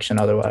great connection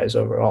otherwise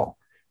overall.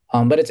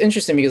 But it's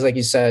interesting because like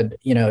you said,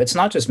 you know, it's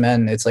not just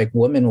men, it's like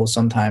women will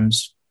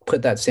sometimes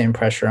put that same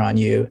pressure on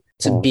you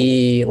to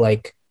be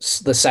like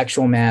the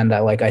sexual man that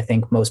like I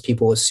think most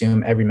people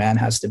assume every man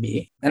has to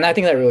be. And I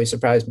think that really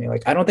surprised me.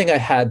 Like, I don't think I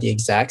had the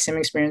exact same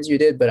experience you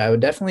did, but I would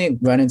definitely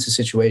run into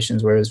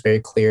situations where it was very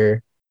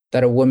clear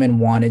that a woman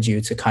wanted you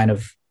to kind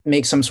of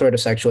make some sort of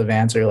sexual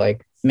advance or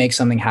like make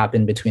something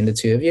happen between the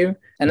two of you.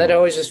 And that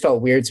always just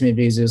felt weird to me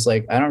because it was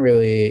like, I don't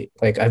really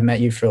like, I've met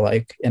you for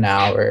like an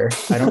hour.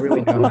 I don't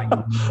really know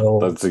how you know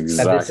That's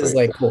exactly that this is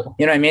like cool.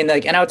 You know what I mean?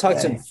 Like, and I would talk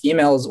to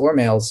females or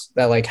males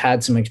that like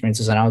had some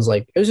experiences, and I was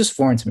like, it was just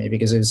foreign to me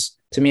because it was,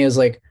 to me, it was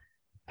like,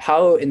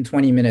 how in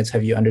 20 minutes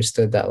have you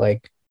understood that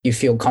like you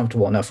feel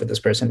comfortable enough with this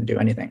person to do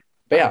anything?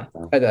 But yeah,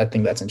 I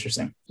think that's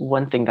interesting.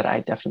 One thing that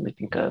I definitely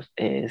think of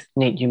is,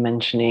 Nate, you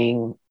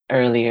mentioning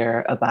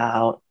earlier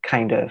about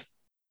kind of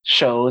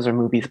shows or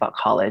movies about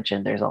college,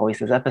 and there's always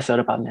this episode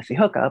about messy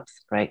hookups,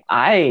 right?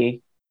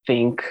 I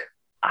think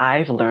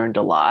I've learned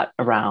a lot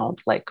around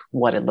like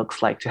what it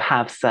looks like to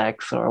have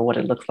sex or what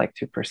it looks like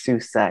to pursue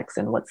sex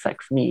and what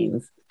sex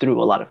means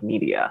through a lot of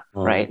media,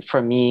 right?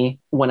 For me,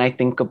 when I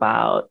think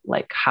about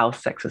like how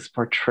sex is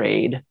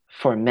portrayed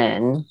for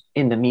men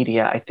in the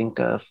media, I think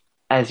of,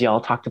 as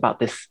y'all talked about,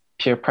 this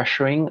peer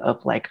pressuring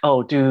of like,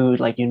 oh, dude,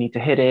 like you need to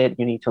hit it,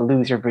 you need to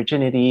lose your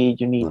virginity,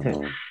 you need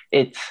to,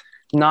 it's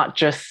not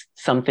just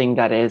something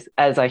that is,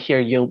 as I hear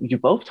you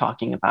both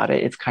talking about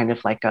it, it's kind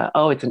of like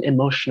it's an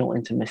emotional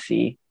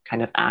intimacy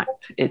kind of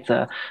act. It's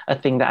a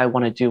thing that I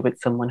want to do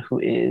with someone who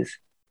is,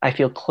 I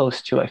feel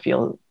close to, I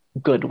feel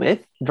good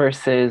with,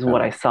 versus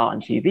what I saw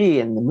on TV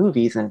and the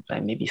movies, and I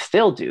maybe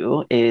still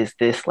do, is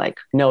this like,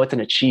 no, it's an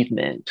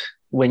achievement.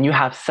 When you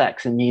have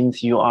sex, it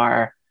means you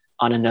are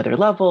on another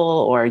level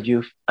or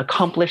you've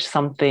accomplished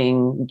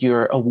something,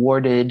 you're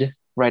awarded,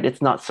 right?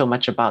 It's not so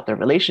much about the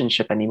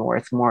relationship anymore.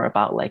 It's more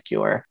about like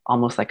your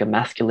almost like a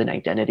masculine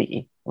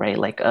identity, right?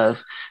 Like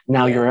of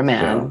now you're a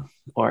man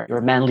or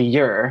you're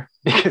manlier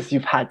because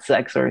you've had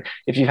sex, or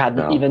if you've had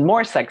even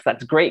more sex,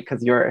 that's great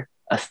because you're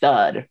a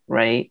stud,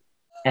 right?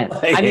 And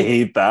I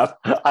hate that.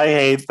 I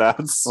hate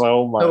that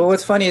so much. But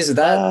what's funny is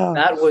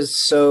that was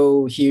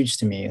so huge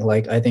to me.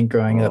 Like, I think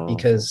growing up,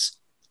 because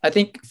I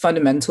think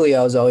fundamentally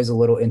I was always a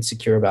little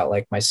insecure about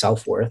like my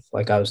self-worth.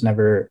 Like, I was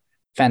never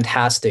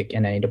fantastic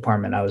in any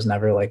department. I was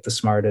never like the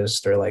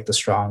smartest or like the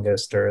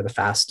strongest or the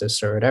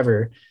fastest or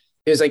whatever.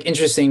 It was like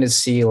interesting to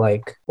see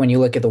like when you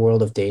look at the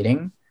world of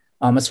dating,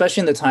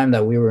 especially in the time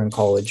that we were in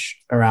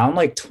college, around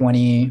like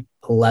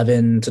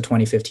 2011 to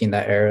 2015,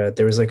 that era,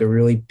 there was like a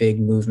really big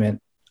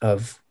movement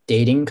of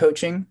dating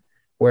coaching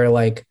where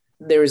like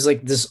there was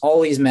like all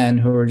these men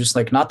who were just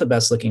like not the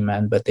best looking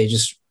men, but they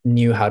just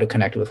knew how to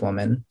connect with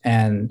women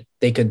and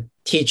they could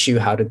teach you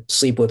how to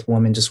sleep with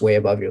women just way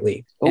above your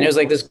league. And it was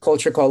like this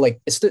culture called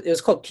like, it was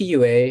called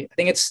PUA. I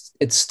think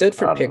it stood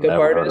for pickup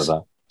artist.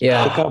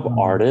 Yeah. Pickup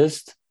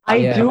artist? I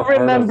Yeah. do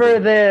remember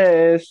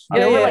this. Yeah,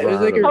 There were yeah, like it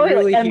was like a probably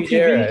like really huge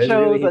era. MTV It was a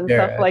shows really huge and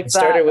stuff era. like It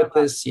started that. with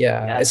this,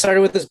 Yeah. It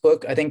started with this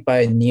book, I think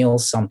by Neil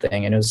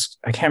something, and it was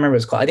I can't remember what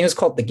it's called. I think it was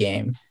called The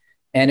Game.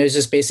 And it was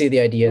just basically the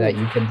idea that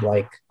you could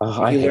like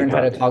Oh, I if you hate learn how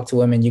to that. talk to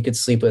women, you could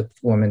sleep with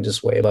women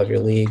just way above your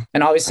league.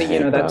 And obviously, I you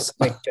know, hate that's that.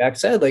 like Jack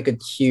said, like a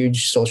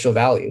huge social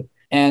value.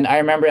 And I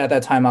remember at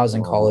that time I was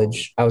in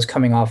college, I was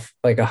coming off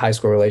like a high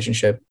school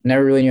relationship,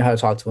 never really knew how to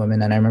talk to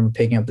women. And I remember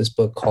picking up this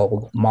book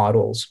called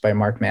Models by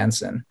Mark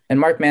Manson. And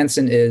Mark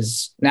Manson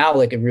is now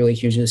like a really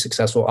hugely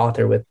successful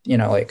author with, you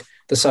know, like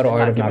The Subtle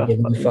Art of Not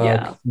Giving a Fuck,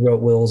 Yeah.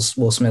 wrote Will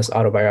Smith's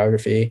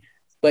autobiography.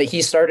 But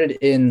he started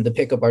in the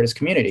pickup artist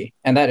community.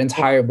 And that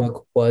entire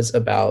book was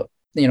about,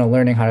 you know,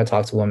 learning how to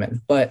talk to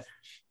women. But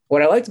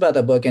what I liked about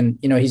that book, and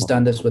you know, he's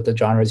done this with the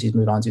genres he's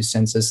moved on to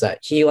since, is that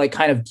he like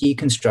kind of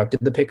deconstructed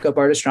the pickup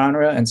artist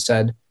genre and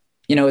said,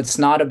 you know, it's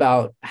not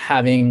about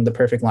having the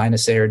perfect line to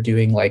say or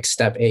doing like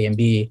step A and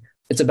B.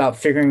 It's about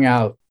figuring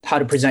out how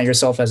to present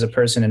yourself as a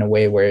person in a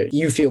way where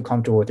you feel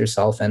comfortable with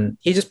yourself. And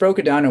he just broke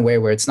it down in a way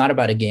where it's not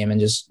about a game and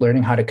just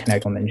learning how to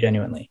connect with women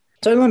genuinely.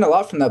 So I learned a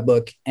lot from that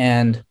book.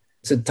 And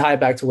to tie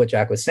back to what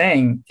Jack was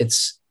saying,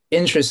 it's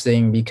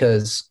interesting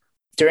because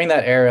during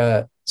that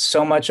era,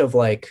 so much of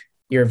like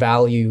your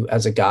value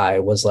as a guy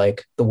was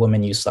like the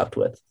woman you slept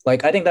with.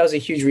 Like, I think that was a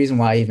huge reason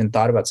why I even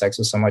thought about sex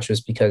with so much,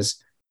 was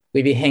because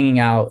we'd be hanging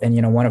out and,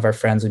 you know, one of our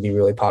friends would be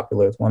really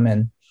popular with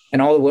women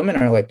and all the women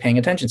are like paying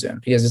attention to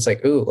him because it's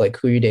like, ooh, like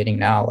who are you dating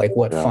now? Like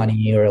what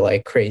funny or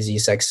like crazy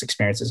sex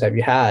experiences have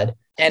you had?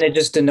 And it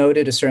just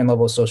denoted a certain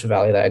level of social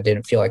value that I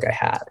didn't feel like I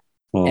had.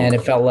 And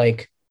it felt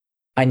like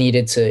I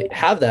needed to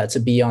have that to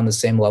be on the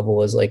same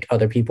level as like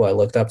other people I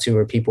looked up to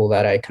or people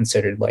that I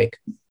considered like,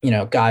 you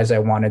know, guys I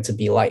wanted to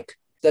be like.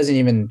 Doesn't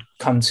even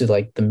come to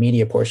like the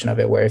media portion of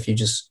it, where if you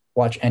just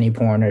watch any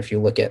porn or if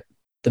you look at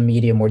the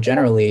media more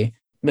generally,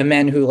 the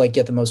men who like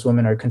get the most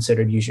women are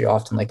considered usually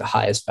often like the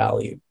highest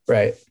value,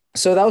 right?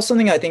 So that was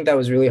something I think that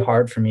was really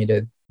hard for me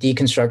to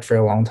deconstruct for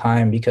a long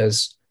time,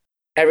 because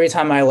every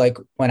time I like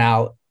went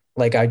out,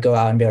 like I'd go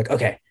out and be like,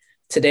 okay,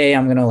 today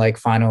I'm gonna like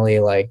finally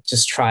like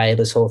just try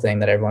this whole thing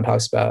that everyone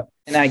talks about,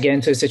 and I get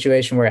into a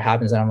situation where it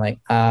happens and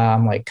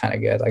I'm like kind of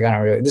good, like I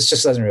don't really, this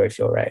just doesn't really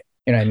feel right,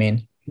 you know what I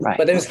mean? Right.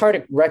 But it was hard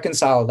to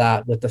reconcile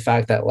that with the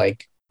fact that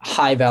like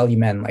high value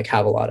men like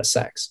have a lot of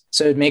sex.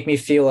 So it'd make me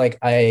feel like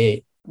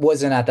I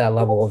wasn't at that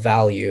level of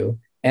value.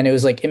 And it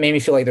was like, it made me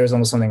feel like there was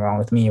almost something wrong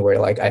with me where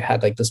like I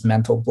had like this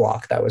mental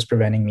block that was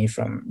preventing me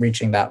from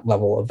reaching that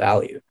level of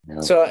value.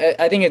 Yeah. So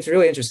I think it's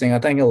really interesting. I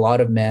think a lot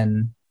of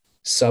men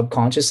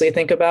subconsciously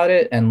think about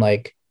it and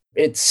like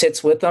it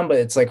sits with them, but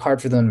it's like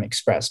hard for them to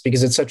express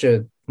because it's such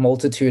a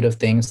multitude of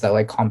things that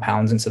like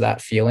compounds into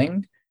that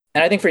feeling.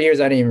 And I think for years,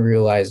 I didn't even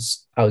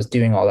realize I was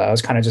doing all that. I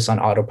was kind of just on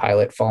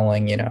autopilot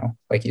following, you know,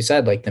 like you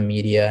said, like the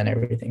media and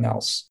everything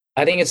else.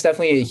 I think it's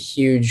definitely a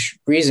huge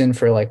reason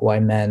for like why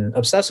men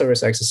obsess over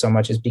sex so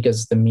much is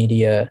because the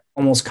media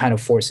almost kind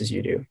of forces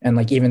you to. And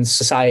like even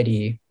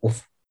society will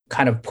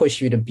kind of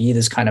push you to be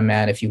this kind of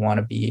man if you want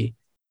to be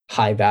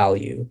high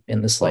value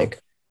in this like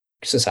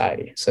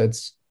society. So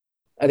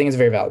I think it's a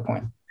very valid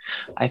point.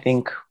 I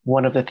think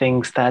one of the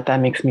things that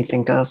makes me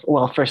think of,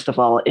 well, first of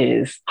all,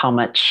 is how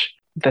much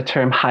the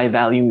term high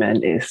value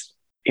men is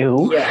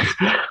ew. Yeah.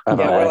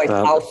 Or like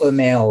alpha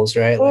males,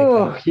 right?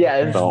 Oh,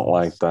 yes. I don't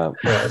like that.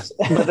 Yes.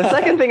 But the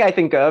second thing I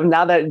think of,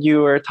 now that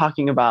you were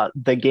talking about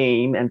The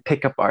Game and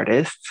pickup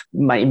artists,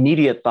 my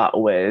immediate thought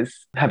was,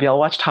 have y'all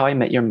watched How I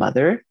Met Your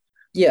Mother?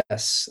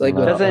 Yes. Like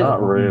no,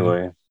 not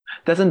really.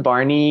 Doesn't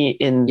Barney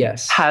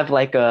have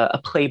like a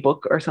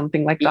playbook or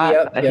something like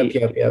that?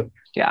 Yep.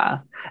 Yeah.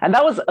 And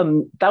that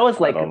was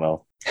like I don't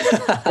know.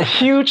 a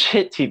huge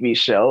hit TV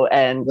show.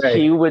 And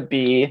he would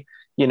be,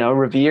 you know,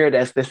 revered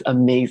as this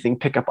amazing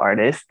pickup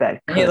artist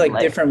that he had like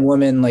different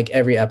women like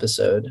every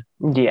episode.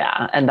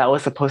 Yeah. And that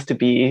was supposed to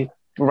be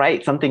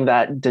something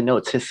that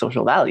denotes his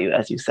social value,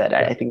 as you said.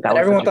 I think that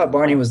everyone thought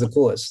Barney was the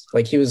coolest.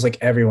 Like he was like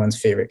everyone's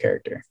favorite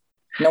character.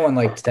 No one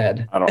liked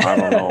Ted. I don't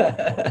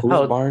know.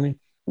 Who's Barney?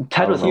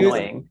 Ted was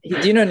annoying.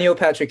 Do you know Neil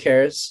Patrick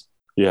Harris?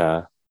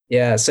 Yeah.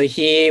 Yeah. So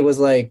he was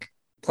like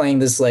playing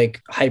this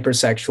like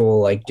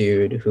hypersexual like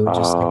dude who would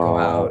just like, go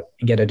out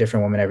and get a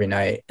different woman every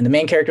night. And the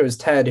main character was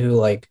Ted, who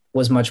like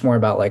was much more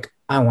about like,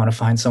 I want to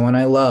find someone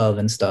I love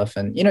and stuff.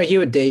 And, you know, he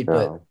would date,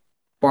 but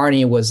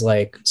Barney was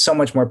like so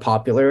much more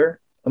popular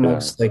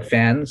amongst like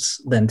fans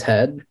than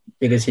Ted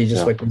because he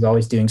just like was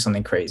always doing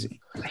something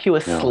crazy. He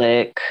was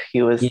slick.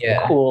 He was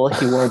cool.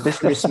 He wore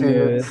business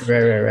suits.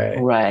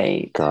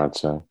 Right.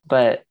 Gotcha.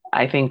 But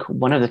I think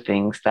one of the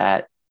things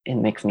that it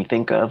makes me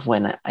think of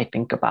when I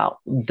think about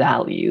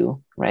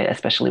value, right?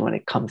 Especially when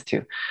it comes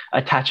to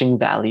attaching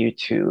value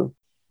to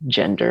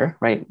gender,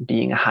 right?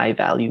 Being a high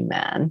value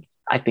man.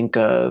 I think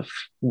of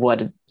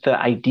what the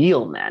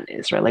ideal man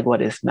is, right? Like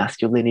what is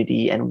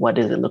masculinity and what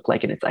does it look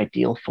like in its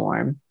ideal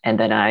form? And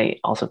then I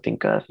also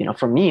think of, you know,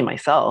 for me,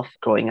 myself,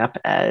 growing up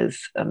as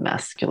a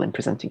masculine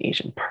presenting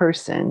Asian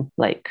person,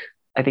 like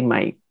I think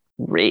my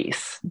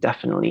race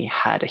definitely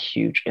had a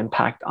huge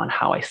impact on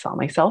how I saw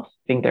myself.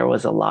 I think there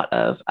was a lot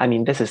of, I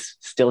mean, this is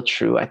still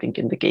true, I think,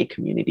 in the gay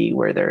community,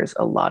 where there's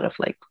a lot of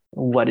like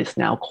what is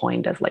now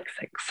coined as like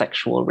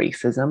sexual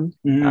racism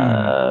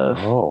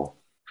of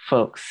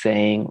folks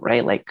saying,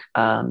 right, like,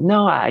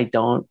 no, I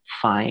don't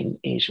find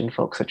Asian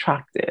folks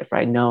attractive,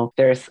 right? No,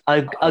 there's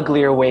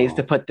uglier ways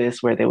to put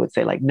this, where they would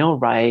say like, no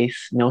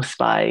rice, no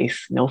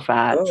spice, no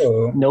fats,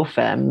 no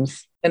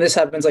femmes. And this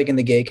happens like in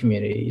the gay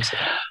community.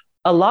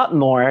 A lot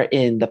more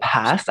in the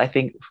past. I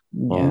think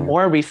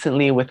more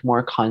recently with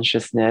more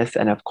consciousness.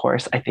 And of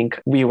course, I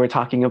think we were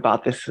talking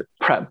about this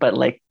prep, but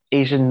like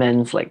Asian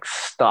men's like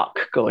stock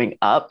going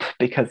up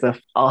because of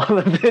all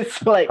of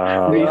this like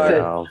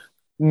recent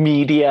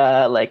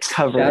media like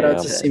coverage. Shout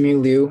out to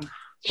Simu Liu.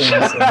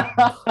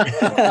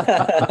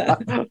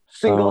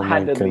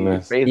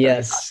 Single-handedly raised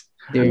yes,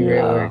 doing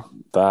great work.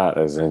 That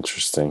is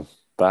interesting.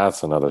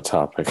 That's another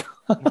topic.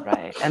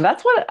 Right. And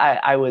that's what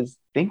I was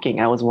thinking.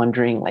 I was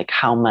wondering like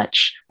how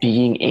much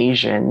being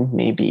Asian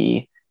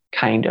maybe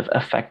kind of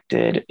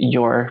affected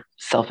your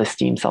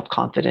self-esteem,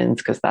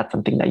 self-confidence, because that's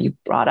something that you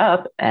brought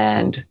up.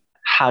 And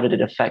how did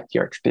it affect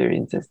your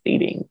experiences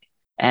dating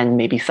and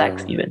maybe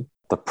sex even?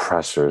 The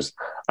pressures.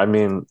 I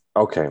mean,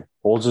 okay,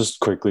 we'll just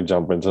quickly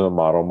jump into the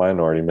model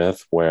minority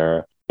myth,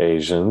 where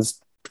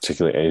Asians,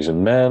 particularly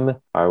Asian men,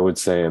 I would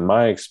say in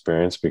my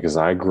experience, because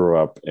I grew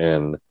up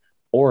in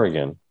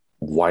Oregon,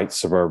 white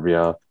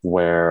suburbia,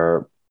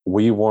 where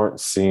we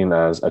weren't seen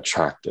as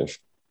attractive.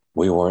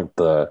 We weren't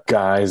the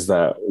guys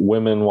that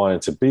women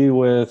wanted to be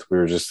with. We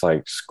were just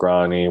like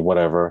scrawny,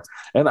 whatever.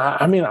 And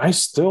I mean, I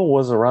still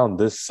was around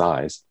this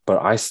size,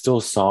 but I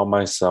still saw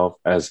myself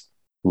as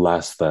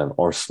less than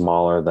or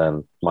smaller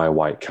than my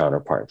white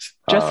counterparts.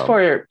 Just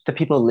for the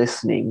people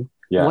listening,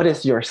 what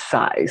is your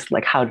size?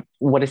 Like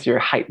what is your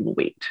height and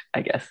weight,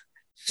 I guess?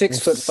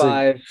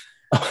 6'5",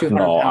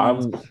 200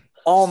 pounds.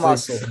 All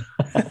muscle.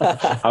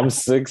 I'm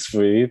 6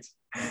 feet,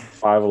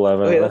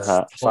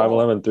 5'11",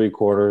 5'11",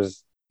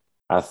 3/4,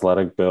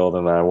 athletic build,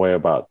 and I weigh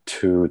about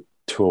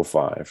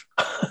 205.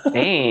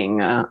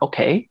 Dang.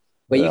 Okay.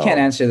 But you can't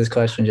answer this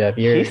question, Jeff.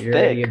 You're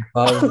thick.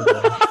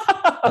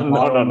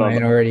 Above no,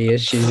 minority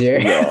issues here.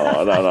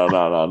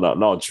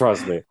 No.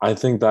 Trust me. I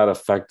think that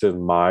affected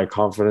my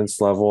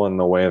confidence level in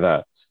the way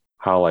that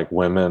how like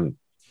women,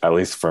 at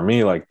least for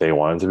me, like they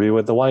wanted to be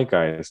with the white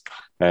guys,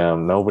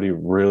 and nobody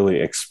really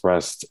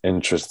expressed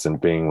interest in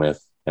being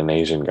with an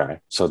Asian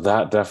guy. So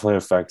that definitely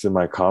affected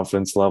my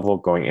confidence level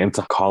going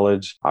into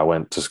college. I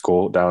went to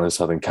school down in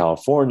Southern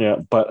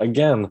California, but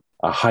again,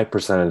 a high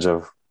percentage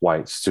of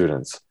white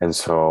students. And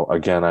so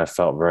again, I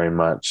felt very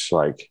much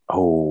like,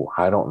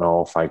 I don't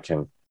know if I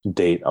can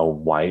date a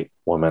white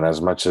woman.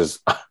 As much as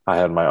I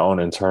had my own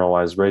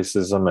internalized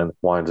racism and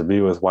wanted to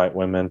be with white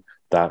women,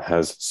 that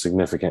has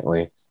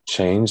significantly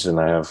changed, and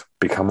I have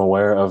become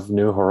aware of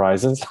new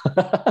horizons.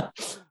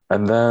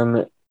 And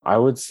then I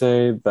would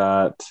say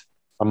that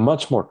I'm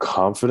much more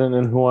confident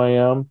in who I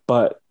am,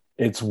 but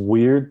it's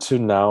weird to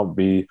now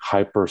be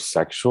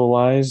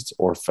hypersexualized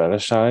or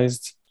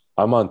fetishized.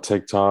 I'm on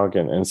TikTok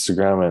and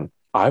Instagram, and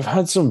I've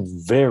had some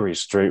very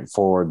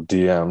straightforward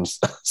DMs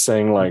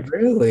saying like,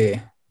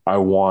 really, I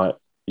want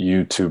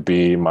you to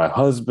be my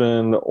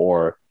husband,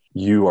 or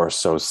you are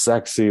so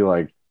sexy.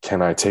 Like,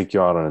 can I take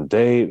you out on a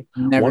date?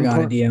 Never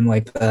got a DM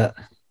like that.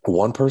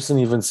 One person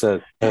even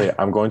said, hey,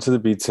 I'm going to the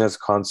BTS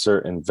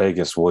concert in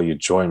Vegas. Will you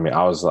join me?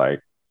 I was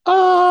like,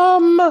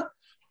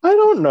 I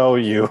don't know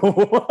you.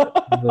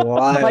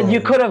 But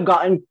you could have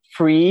gotten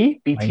free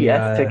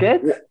BTS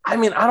tickets. I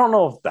mean, I don't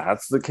know if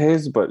that's the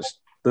case, but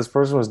this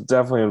person was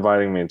definitely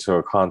inviting me to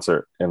a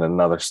concert in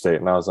another state.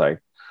 And I was like,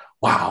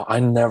 wow, I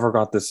never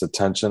got this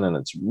attention, and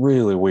it's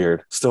really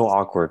weird. Still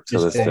awkward to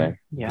this day.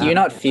 Yeah. Do you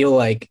not feel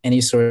like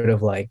any sort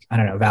of like, I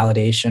don't know,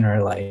 validation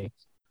or like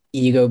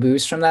ego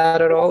boost from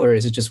that at all? Or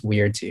is it just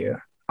weird to you?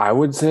 I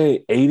would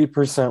say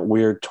 80%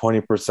 weird,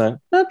 20%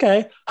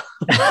 okay.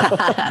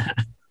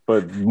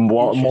 But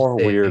more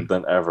weird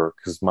than ever,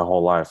 because my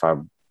whole life I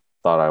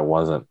thought I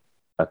wasn't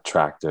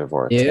attractive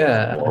or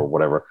or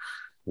whatever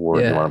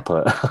word you want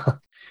to put.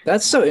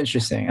 That's so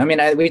interesting. I mean,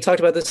 we talked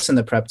about this in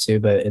the prep too,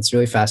 but it's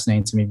really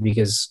fascinating to me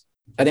because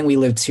I think we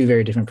live two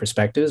very different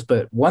perspectives.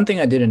 But one thing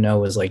I didn't know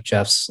was like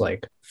Jeff's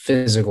like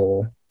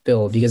physical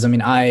build, because I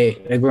mean,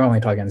 we're only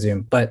talking on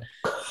Zoom, but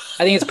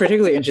I think it's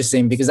particularly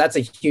interesting because that's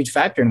a huge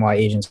factor in why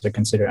Asians are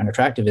considered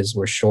unattractive is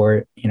we're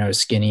short,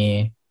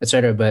 skinny,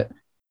 etc. But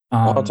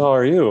how tall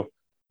are you?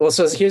 Well,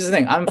 so here's the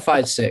thing. I'm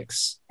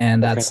 5'6",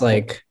 and that's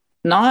like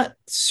not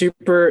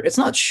super, it's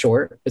not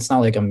short. It's not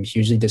like I'm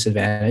hugely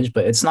disadvantaged,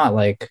 but it's not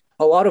like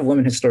a lot of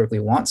women historically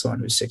want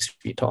someone who's 6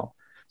 feet tall.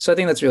 So I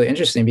think that's really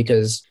interesting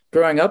because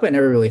growing up, I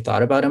never really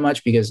thought about it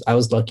much because I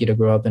was lucky to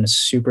grow up in a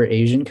super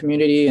Asian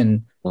community,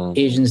 and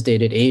Asians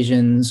dated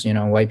Asians,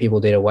 white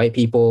people dated white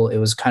people. It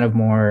was kind of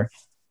more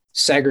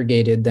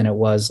segregated than it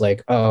was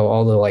like, oh,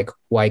 all the like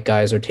white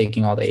guys are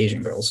taking all the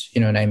Asian girls. You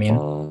know what I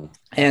mean?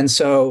 And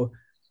so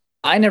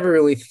I never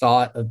really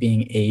thought of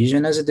being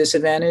Asian as a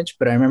disadvantage,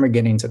 but I remember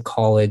getting to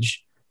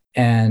college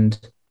and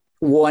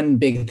one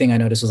big thing I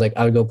noticed was like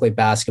I would go play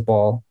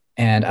basketball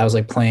and I was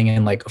like playing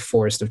in like a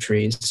forest of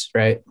trees,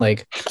 right?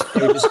 Like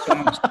they were just so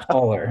much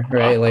taller,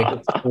 right?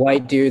 Like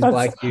white dudes,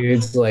 black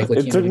dudes, like it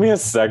Latino took me a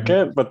dudes.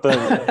 second, but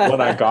then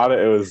when I got it,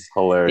 it was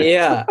hilarious.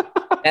 Yeah.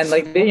 And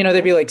like they,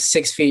 they'd be like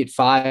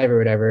 6'5" or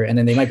whatever, and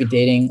then they might be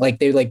dating. Like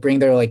they would like bring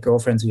their like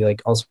girlfriends who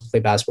like also play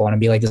basketball, and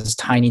it'd be like this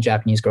tiny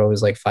Japanese girl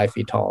who's like 5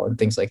 feet tall and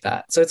things like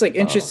that. So it's like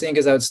interesting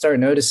because I would start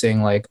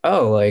noticing like,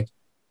 oh, like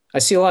I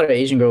see a lot of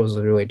Asian girls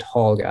with really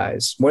tall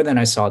guys more than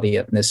I saw the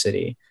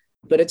ethnicity.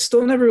 But it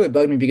still never really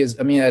bugged me because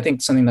I mean I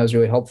think something that was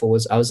really helpful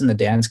was I was in the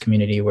dance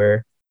community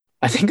where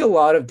I think a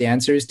lot of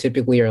dancers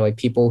typically are like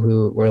people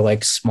who were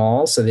like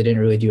small, so they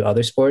didn't really do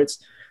other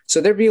sports. So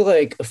there'd be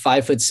like a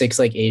 5'6"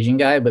 like Asian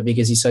guy, but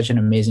because he's such an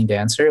amazing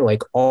dancer,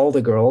 like all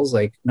the girls,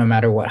 like no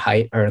matter what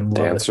height, are in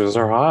love. Dancers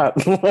are hot.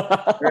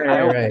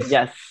 Right.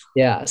 Yes.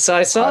 Yeah. So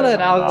I saw that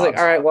and I was like,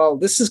 all right, well,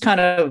 this is kind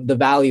of the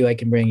value I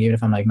can bring, even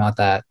if I'm like not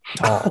that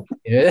tall.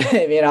 You know what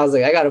I mean? I was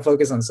like, I got to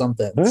focus on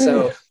something.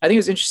 So I think it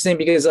was interesting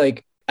because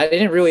like I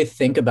didn't really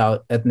think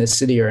about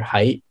ethnicity or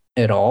height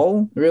at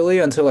all, really,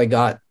 until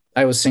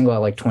I was single at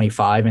like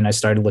 25 and I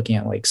started looking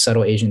at like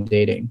subtle Asian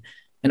dating.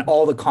 And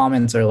all the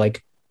comments are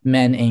like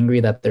men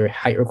angry that their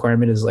height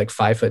requirement is like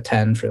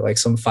 5'10" for like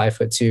some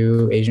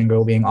 5'2" Asian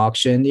girl being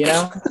auctioned,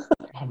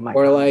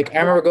 Or like I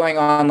remember going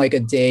on like a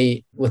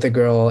date with a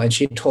girl and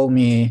she told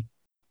me,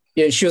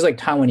 she was like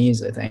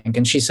Taiwanese, I think.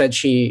 And she said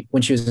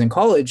when she was in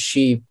college,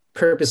 she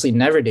purposely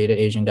never dated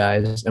Asian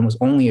guys and was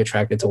only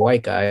attracted to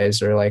white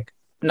guys or like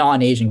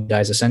non-Asian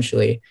guys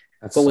essentially.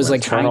 That's but was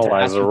like trying to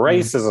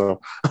racism.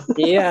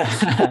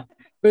 Yeah.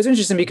 It was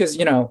interesting because,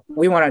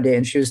 we went on a date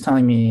and she was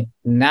telling me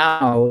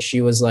now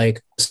she was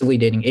like simply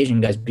dating Asian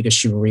guys because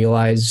she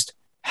realized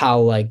how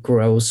like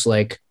gross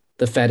like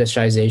the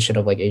fetishization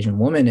of like Asian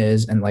women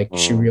is. And like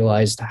she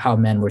realized how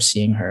men were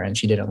seeing her and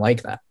she didn't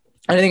like that.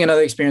 And I think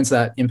another experience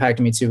that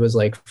impacted me too was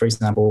like, for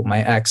example, my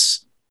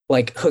ex,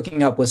 like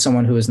hooking up with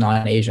someone who was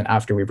non-Asian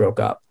after we broke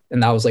up.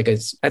 And that was like,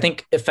 I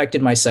think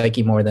affected my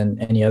psyche more than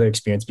any other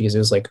experience because it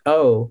was like,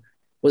 oh,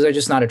 was I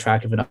just not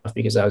attractive enough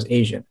because I was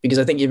Asian? Because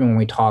I think even when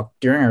we talked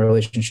during our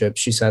relationship,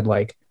 she said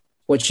like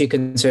what she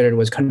considered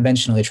was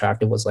conventionally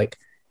attractive was like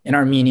an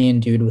Armenian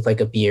dude with like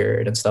a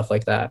beard and stuff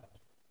like that.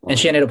 And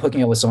she ended up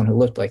hooking up with someone who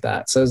looked like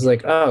that. So I was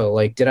like, oh,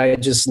 like, did I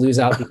just lose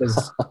out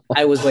because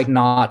I was like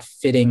not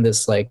fitting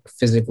this like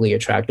physically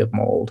attractive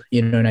mold?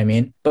 You know what I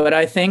mean? But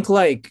I think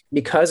like,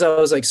 because I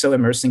was like so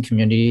immersed in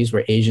communities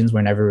where Asians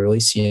were never really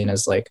seen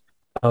as like,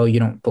 oh,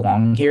 you don't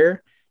belong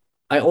here.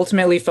 I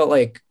ultimately felt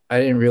like I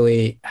didn't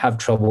really have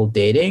trouble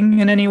dating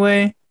in any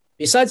way.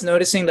 Besides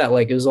noticing that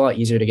like it was a lot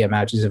easier to get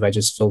matches if I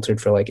just filtered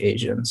for like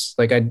Asians.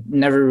 Like I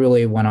never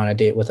really went on a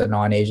date with a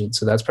non-Asian.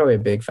 So that's probably a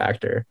big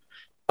factor.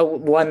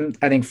 One,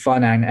 I think,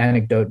 fun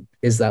anecdote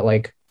is that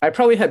like I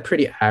probably had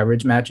pretty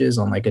average matches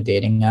on like a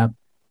dating app,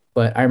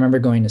 but I remember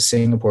going to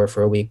Singapore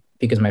for a week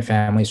because my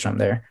family's from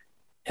there.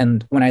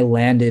 And when I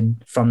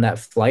landed from that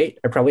flight,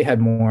 I probably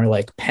had more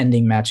like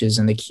pending matches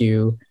in the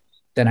queue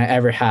than I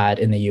ever had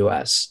in the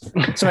US.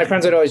 So my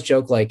friends would always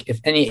joke, like,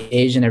 if any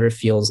Asian ever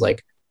feels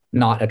like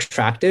not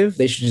attractive,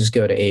 they should just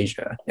go to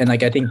Asia. And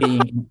like, I think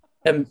being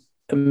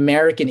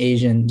American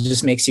Asian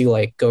just makes you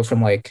like go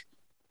from like,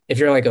 if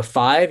you're like a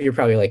 5, you're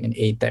probably like an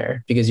 8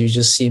 there because you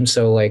just seem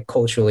so like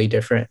culturally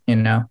different,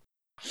 I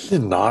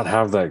did not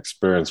have that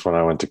experience when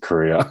I went to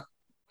Korea.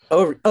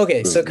 Oh,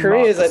 okay. So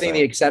Korea is, I think,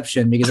 the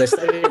exception because I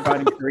studied abroad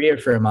in Korea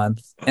for a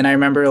month. And I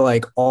remember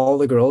like all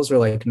the girls were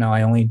like, no,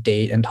 I only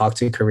date and talk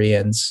to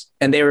Koreans.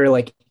 And they were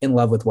like in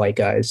love with white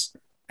guys.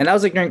 And that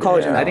was like during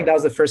college. And I think that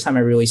was the first time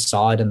I really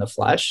saw it in the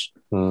flesh.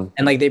 And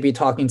like they'd be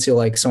talking to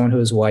like someone who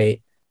was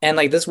white. And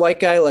like this white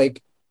guy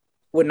like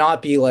would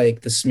not be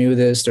like the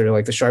smoothest or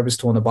like the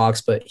sharpest tool in the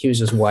box, but he was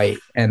just white.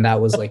 And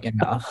that was like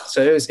enough.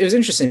 So it was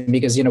interesting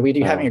because, we'd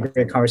be having a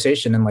great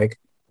conversation and like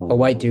a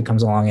white dude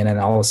comes along and then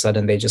all of a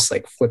sudden they just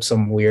like flip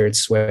some weird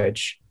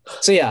switch.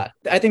 So yeah,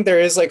 I think there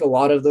is like a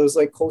lot of those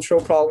like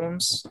cultural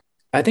problems.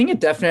 I think it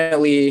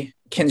definitely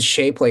can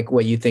shape like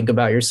what you think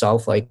about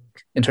yourself, like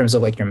in terms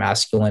of like your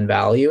masculine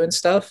value and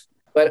stuff.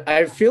 But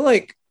I feel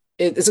like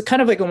it's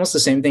kind of like almost the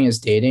same thing as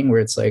dating where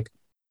it's like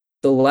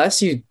the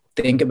less you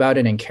think about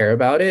it and care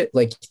about it,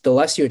 like the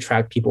less you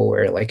attract people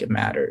where like it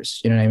matters.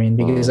 You know what I mean?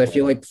 Because I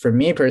feel like for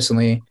me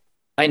personally,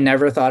 I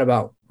never thought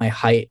about my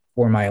height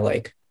or my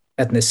like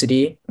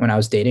ethnicity when I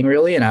was dating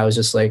really. And I was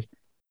just like,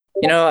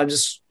 I'm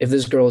just, if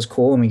this girl is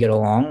cool and we get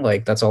along,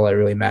 like that's all that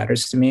really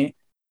matters to me.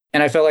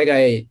 And I felt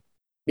like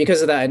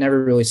because of that, I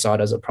never really saw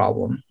it as a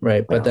problem.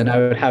 Right. But then I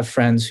would have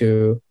friends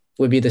who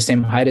would be the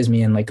same height as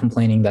me and like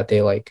complaining that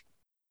they like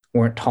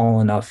weren't tall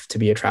enough to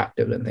be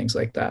attractive and things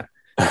like that.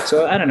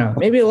 So I don't know,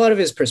 maybe a lot of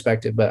it is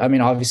perspective, but I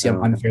mean, obviously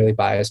I'm unfairly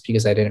biased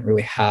because I didn't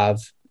really have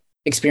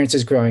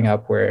experiences growing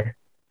up where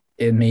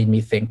it made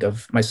me think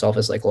of myself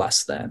as like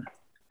less than.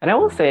 And I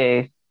will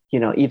say,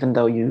 even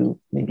though you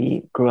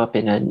maybe grew up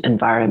in an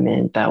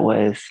environment that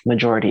was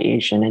majority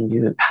Asian and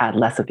you had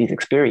less of these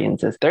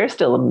experiences, there's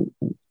still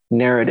a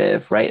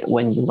narrative, right?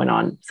 When you went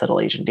on subtle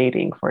Asian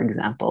dating, for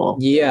example.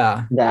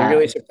 Yeah, that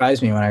really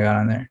surprised me when I got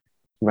on there.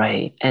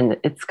 Right. And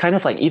it's kind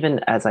of like, even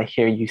as I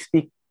hear you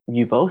speak,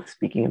 you both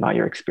speaking about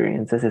your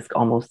experiences, it's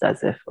almost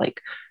as if,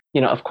 like,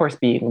 of course,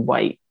 being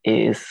white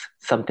is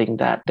something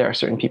that there are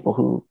certain people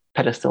who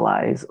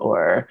pedestalize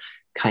or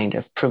kind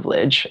of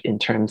privilege in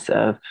terms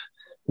of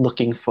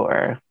looking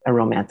for a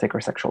romantic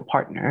or sexual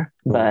partner.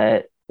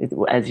 But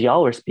as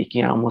y'all were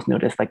speaking, I almost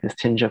noticed like this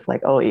tinge of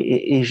like, oh,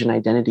 Asian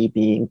identity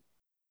being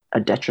a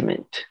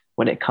detriment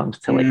when it comes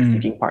to like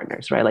seeking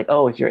partners, right? Like,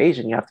 oh, if you're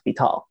Asian, you have to be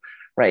tall,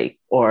 right?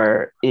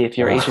 Or if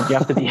you're Asian, you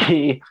have to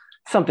be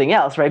something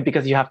else, right?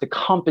 Because you have to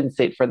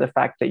compensate for the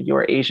fact that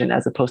you're Asian,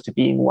 as opposed to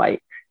being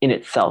white in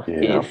itself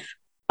is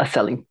a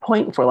selling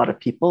point for a lot of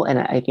people. And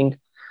I think,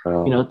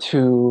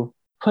 to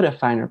put a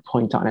finer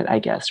point on it, I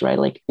guess, right?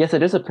 Like, yes,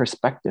 it is a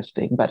perspective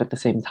thing, but at the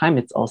same time,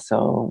 it's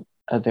also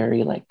a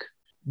very like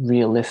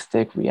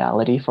realistic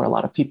reality for a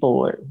lot of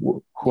people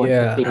who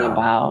are thinking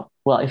about,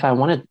 well, if I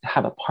want to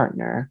have a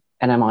partner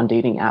and I'm on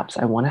dating apps,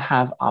 I want to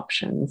have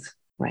options,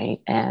 right?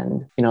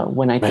 And,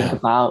 when I think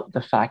about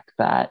the fact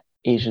that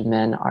Asian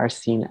men are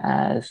seen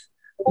as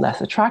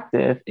less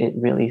attractive, it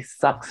really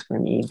sucks for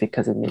me,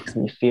 because it makes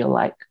me feel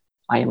like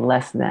I am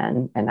less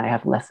than, and I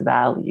have less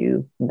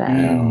value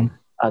than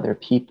other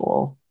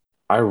people.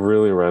 I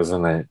really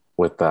resonate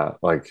with that.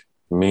 Like,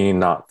 me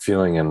not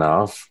feeling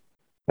enough.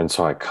 And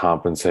so I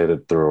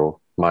compensated through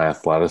my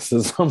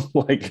athleticism.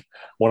 Like,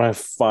 when I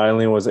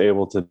finally was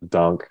able to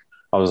dunk,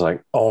 I was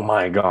like, oh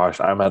my gosh,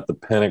 I'm at the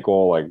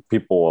pinnacle. Like,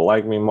 people will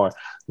like me more.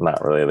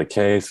 Not really the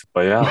case,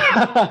 but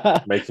yeah,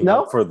 making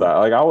up for that.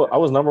 Like, I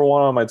was number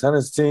one on my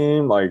tennis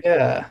team. Like,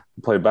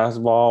 played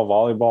basketball,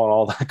 volleyball, and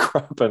all that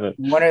crap. And it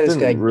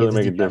didn't really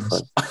make a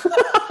difference.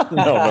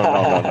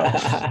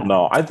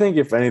 No. I think,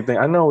 if anything,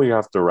 I know we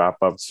have to wrap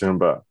up soon,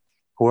 but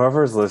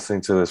whoever's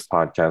listening to this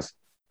podcast,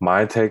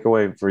 my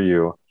takeaway for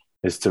you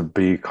is to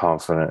be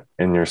confident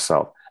in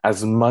yourself.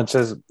 As much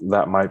as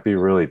that might be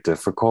really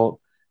difficult,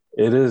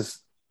 it is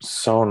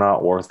so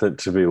not worth it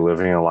to be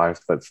living a life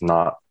that's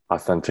not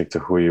authentic to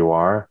who you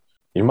are.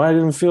 You might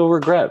even feel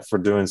regret for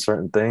doing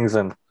certain things.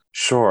 And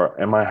sure,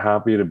 am I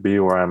happy to be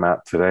where I'm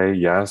at today?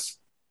 Yes.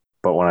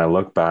 But when I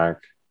look back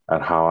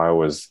at how I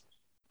was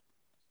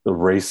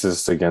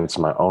racist against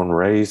my own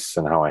race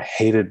and how I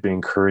hated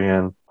being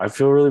Korean, I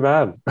feel really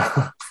bad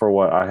for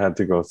what I had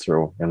to go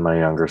through in my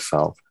younger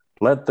self.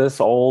 Let this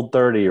old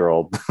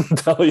 30-year-old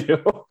tell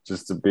you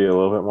just to be a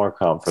little bit more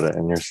confident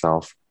in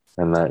yourself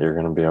and that you're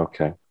going to be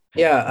okay.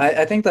 Yeah,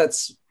 I think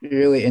that's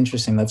really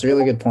interesting. That's a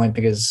really good point,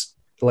 because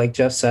like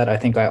Jeff said, I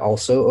think I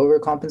also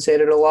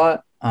overcompensated a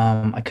lot.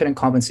 I couldn't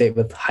compensate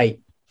with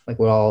height, like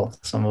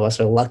some of us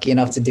are lucky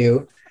enough to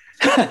do.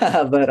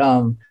 But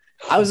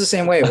I was the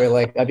same way, where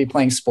like I'd be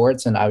playing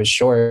sports and I was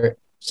short.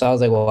 So I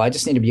was like, well, I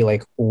just need to be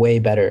like way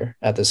better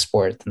at this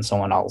sport than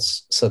someone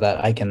else so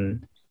that I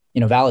can,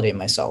 validate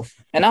myself.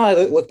 And now I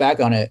look back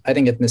on it, I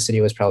think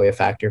ethnicity was probably a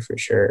factor for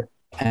sure.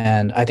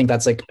 And I think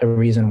that's like a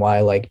reason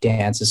why like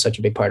dance is such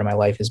a big part of my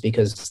life, is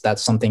because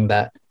that's something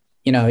that,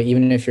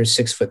 even if you're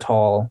 6 foot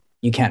tall,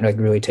 you can't like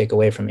really take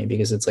away from me,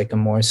 because it's like a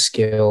more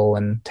skill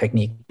and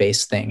technique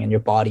based thing, and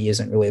your body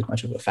isn't really as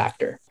much of a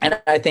factor. And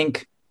I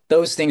think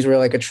those things were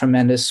like a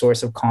tremendous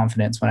source of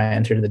confidence when I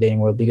entered the dating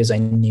world, because I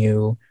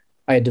knew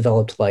I had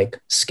developed like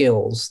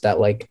skills that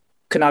like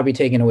could not be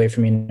taken away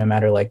from me, no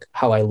matter like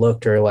how I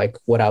looked or like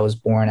what I was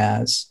born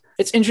as.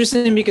 It's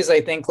interesting because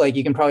I think like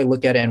you can probably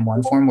look at it in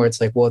one form where it's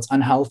like, well, it's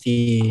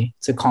unhealthy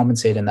to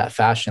compensate in that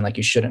fashion. Like,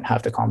 you shouldn't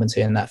have to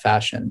compensate in that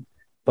fashion.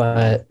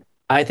 But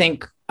I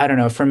think, I don't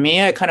know, for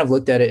me, I kind of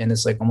looked at it in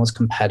this like almost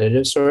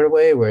competitive sort of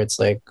way, where it's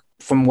like,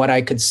 from what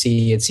I could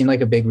see, it seemed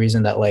like a big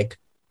reason that like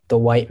the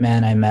white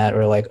men I met,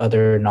 or like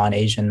other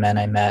non-Asian men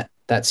I met,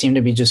 that seemed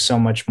to be just so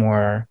much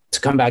more,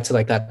 to come back to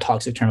like that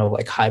toxic term of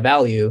like high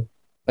value.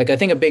 Like, I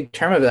think a big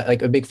term of that,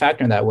 like a big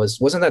factor in that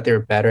wasn't that they were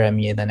better at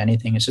me than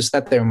anything. It's just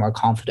that they were more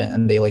confident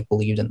and they like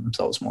believed in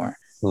themselves more.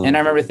 And I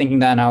remember thinking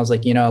that, and I was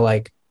like,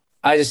 like,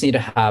 I just need to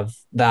have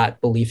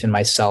that belief in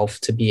myself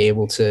to be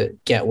able to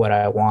get what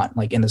I want,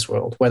 like in this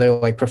world, whether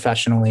like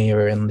professionally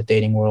or in the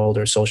dating world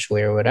or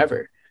socially or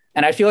whatever.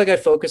 And I feel like I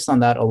focused on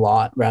that a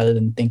lot rather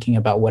than thinking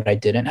about what I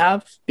didn't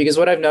have, because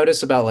what I've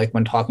noticed about like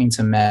when talking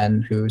to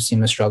men who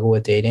seem to struggle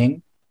with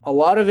dating, a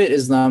lot of it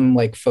is them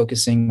like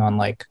focusing on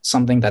like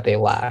something that they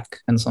lack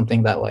and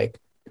something that like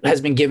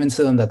has been given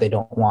to them that they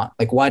don't want.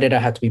 Like, why did I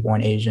have to be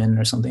born Asian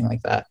or something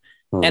like that?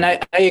 And I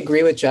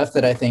agree with Jeff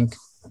that I think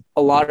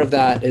a lot of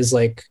that is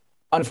like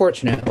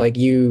unfortunate. Like,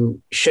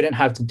 you shouldn't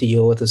have to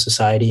deal with a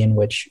society in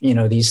which,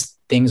 these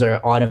things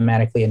are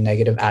automatically a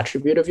negative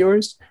attribute of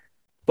yours.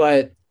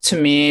 But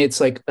to me, it's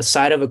like a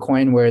side of a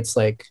coin where it's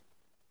like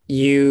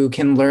you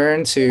can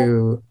learn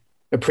to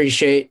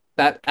appreciate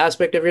that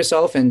aspect of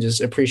yourself and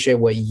just appreciate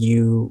what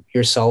you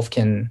yourself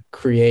can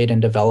create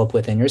and develop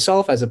within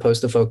yourself, as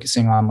opposed to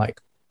focusing on like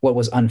what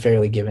was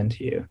unfairly given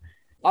to you.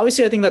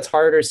 Obviously, I think that's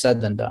harder said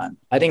than done.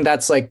 I think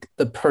that's like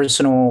the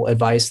personal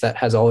advice that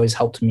has always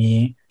helped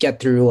me get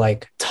through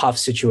like tough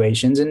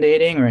situations in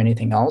dating or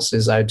anything else,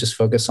 is I just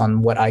focus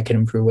on what I can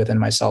improve within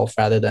myself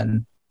rather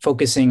than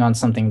focusing on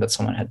something that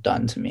someone had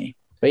done to me.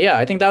 But yeah,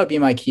 I think that would be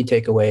my key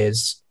takeaway,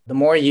 is the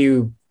more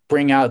you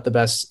bring out the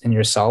best in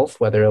yourself,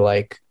 whether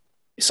like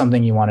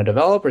something you want to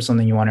develop or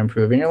something you want to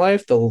improve in your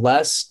life, the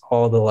less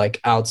all the like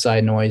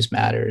outside noise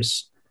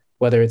matters,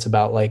 whether it's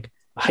about like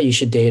how you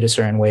should date a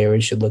certain way or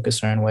you should look a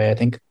certain way. I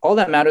think all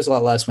that matters a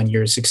lot less when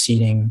you're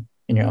succeeding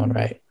in your own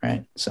right.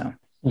 So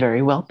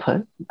very well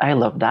put. I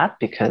love that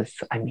because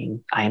I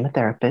mean, I am a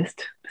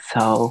therapist.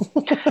 So,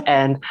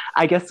 and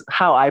I guess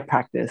how I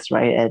practice,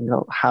 right, and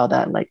how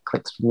that like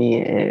clicks for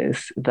me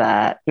is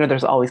that,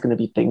 there's always going to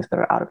be things that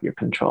are out of your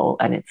control.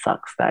 And it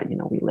sucks that,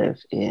 we live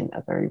in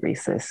a very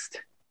racist,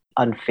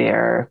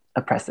 unfair,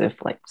 oppressive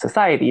like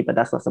society, but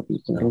that's not something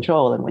you can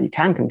control. And what you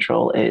can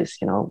control is,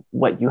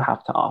 what you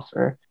have to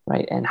offer,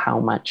 right, and how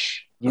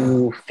much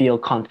you feel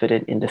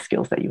confident in the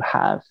skills that you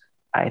have.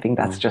 I think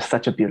that's just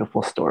such a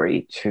beautiful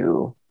story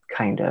to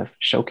kind of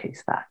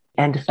showcase that.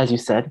 And as you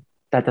said,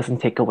 that doesn't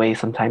take away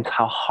sometimes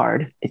how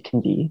hard it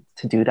can be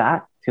to do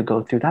that, to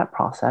go through that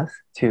process,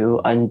 to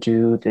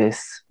undo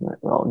this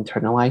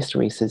internalized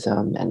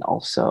racism, and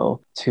also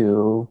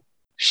to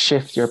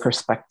shift your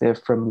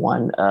perspective from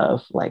one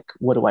of like,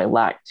 what do I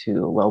lack,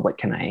 to, well, what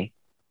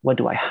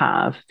do I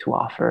have to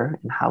offer,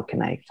 and how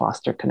can I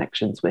foster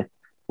connections with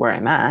where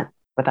I'm at?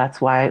 But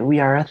that's why we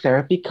are a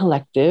therapy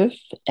collective.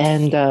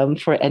 And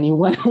for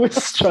anyone who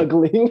is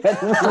struggling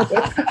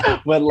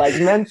with like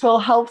mental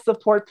health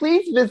support,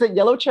 please visit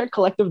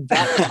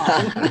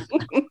yellowchaircollective.com.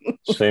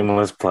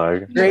 Shameless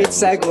plug. Great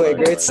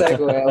segue.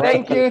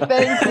 Thank you.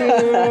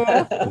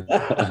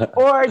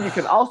 Or you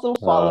can also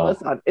follow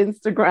us on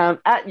Instagram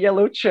at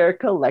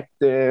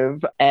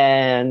yellowchaircollective.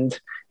 And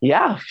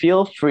yeah,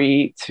 feel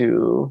free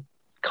to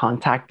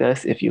contact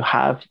us if you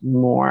have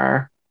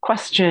more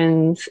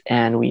questions,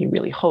 and we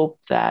really hope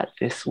that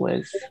this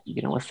was,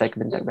 a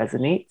segment that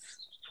resonates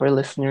for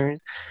listeners.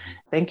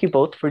 Thank you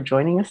both for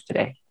joining us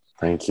today.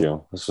 Thank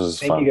you. This was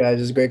fun. Thank you guys.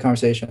 It was a great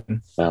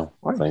conversation. Yeah,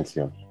 thank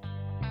you.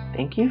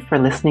 Thank you for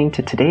listening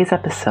to today's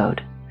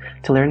episode.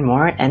 To learn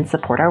more and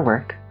support our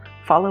work,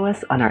 follow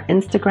us on our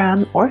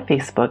Instagram or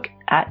Facebook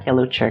at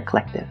Yellow Chair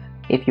Collective.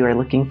 If you are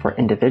looking for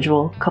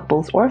individual,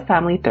 couples, or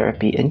family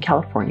therapy in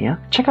California,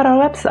 check out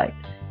our website,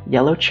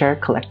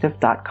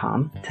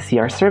 yellowchaircollective.com, to see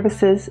our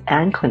services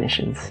and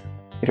clinicians.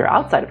 If you're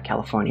outside of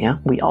California,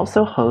 we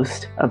also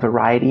host a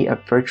variety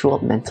of virtual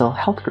mental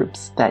health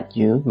groups that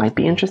you might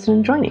be interested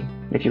in joining.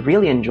 If you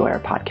really enjoy our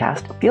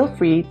podcast, feel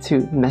free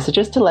to message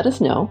us to let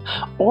us know,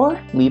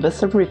 or leave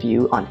us a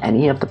review on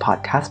any of the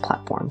podcast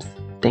platforms.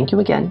 Thank you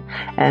again,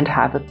 and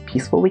have a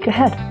peaceful week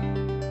ahead.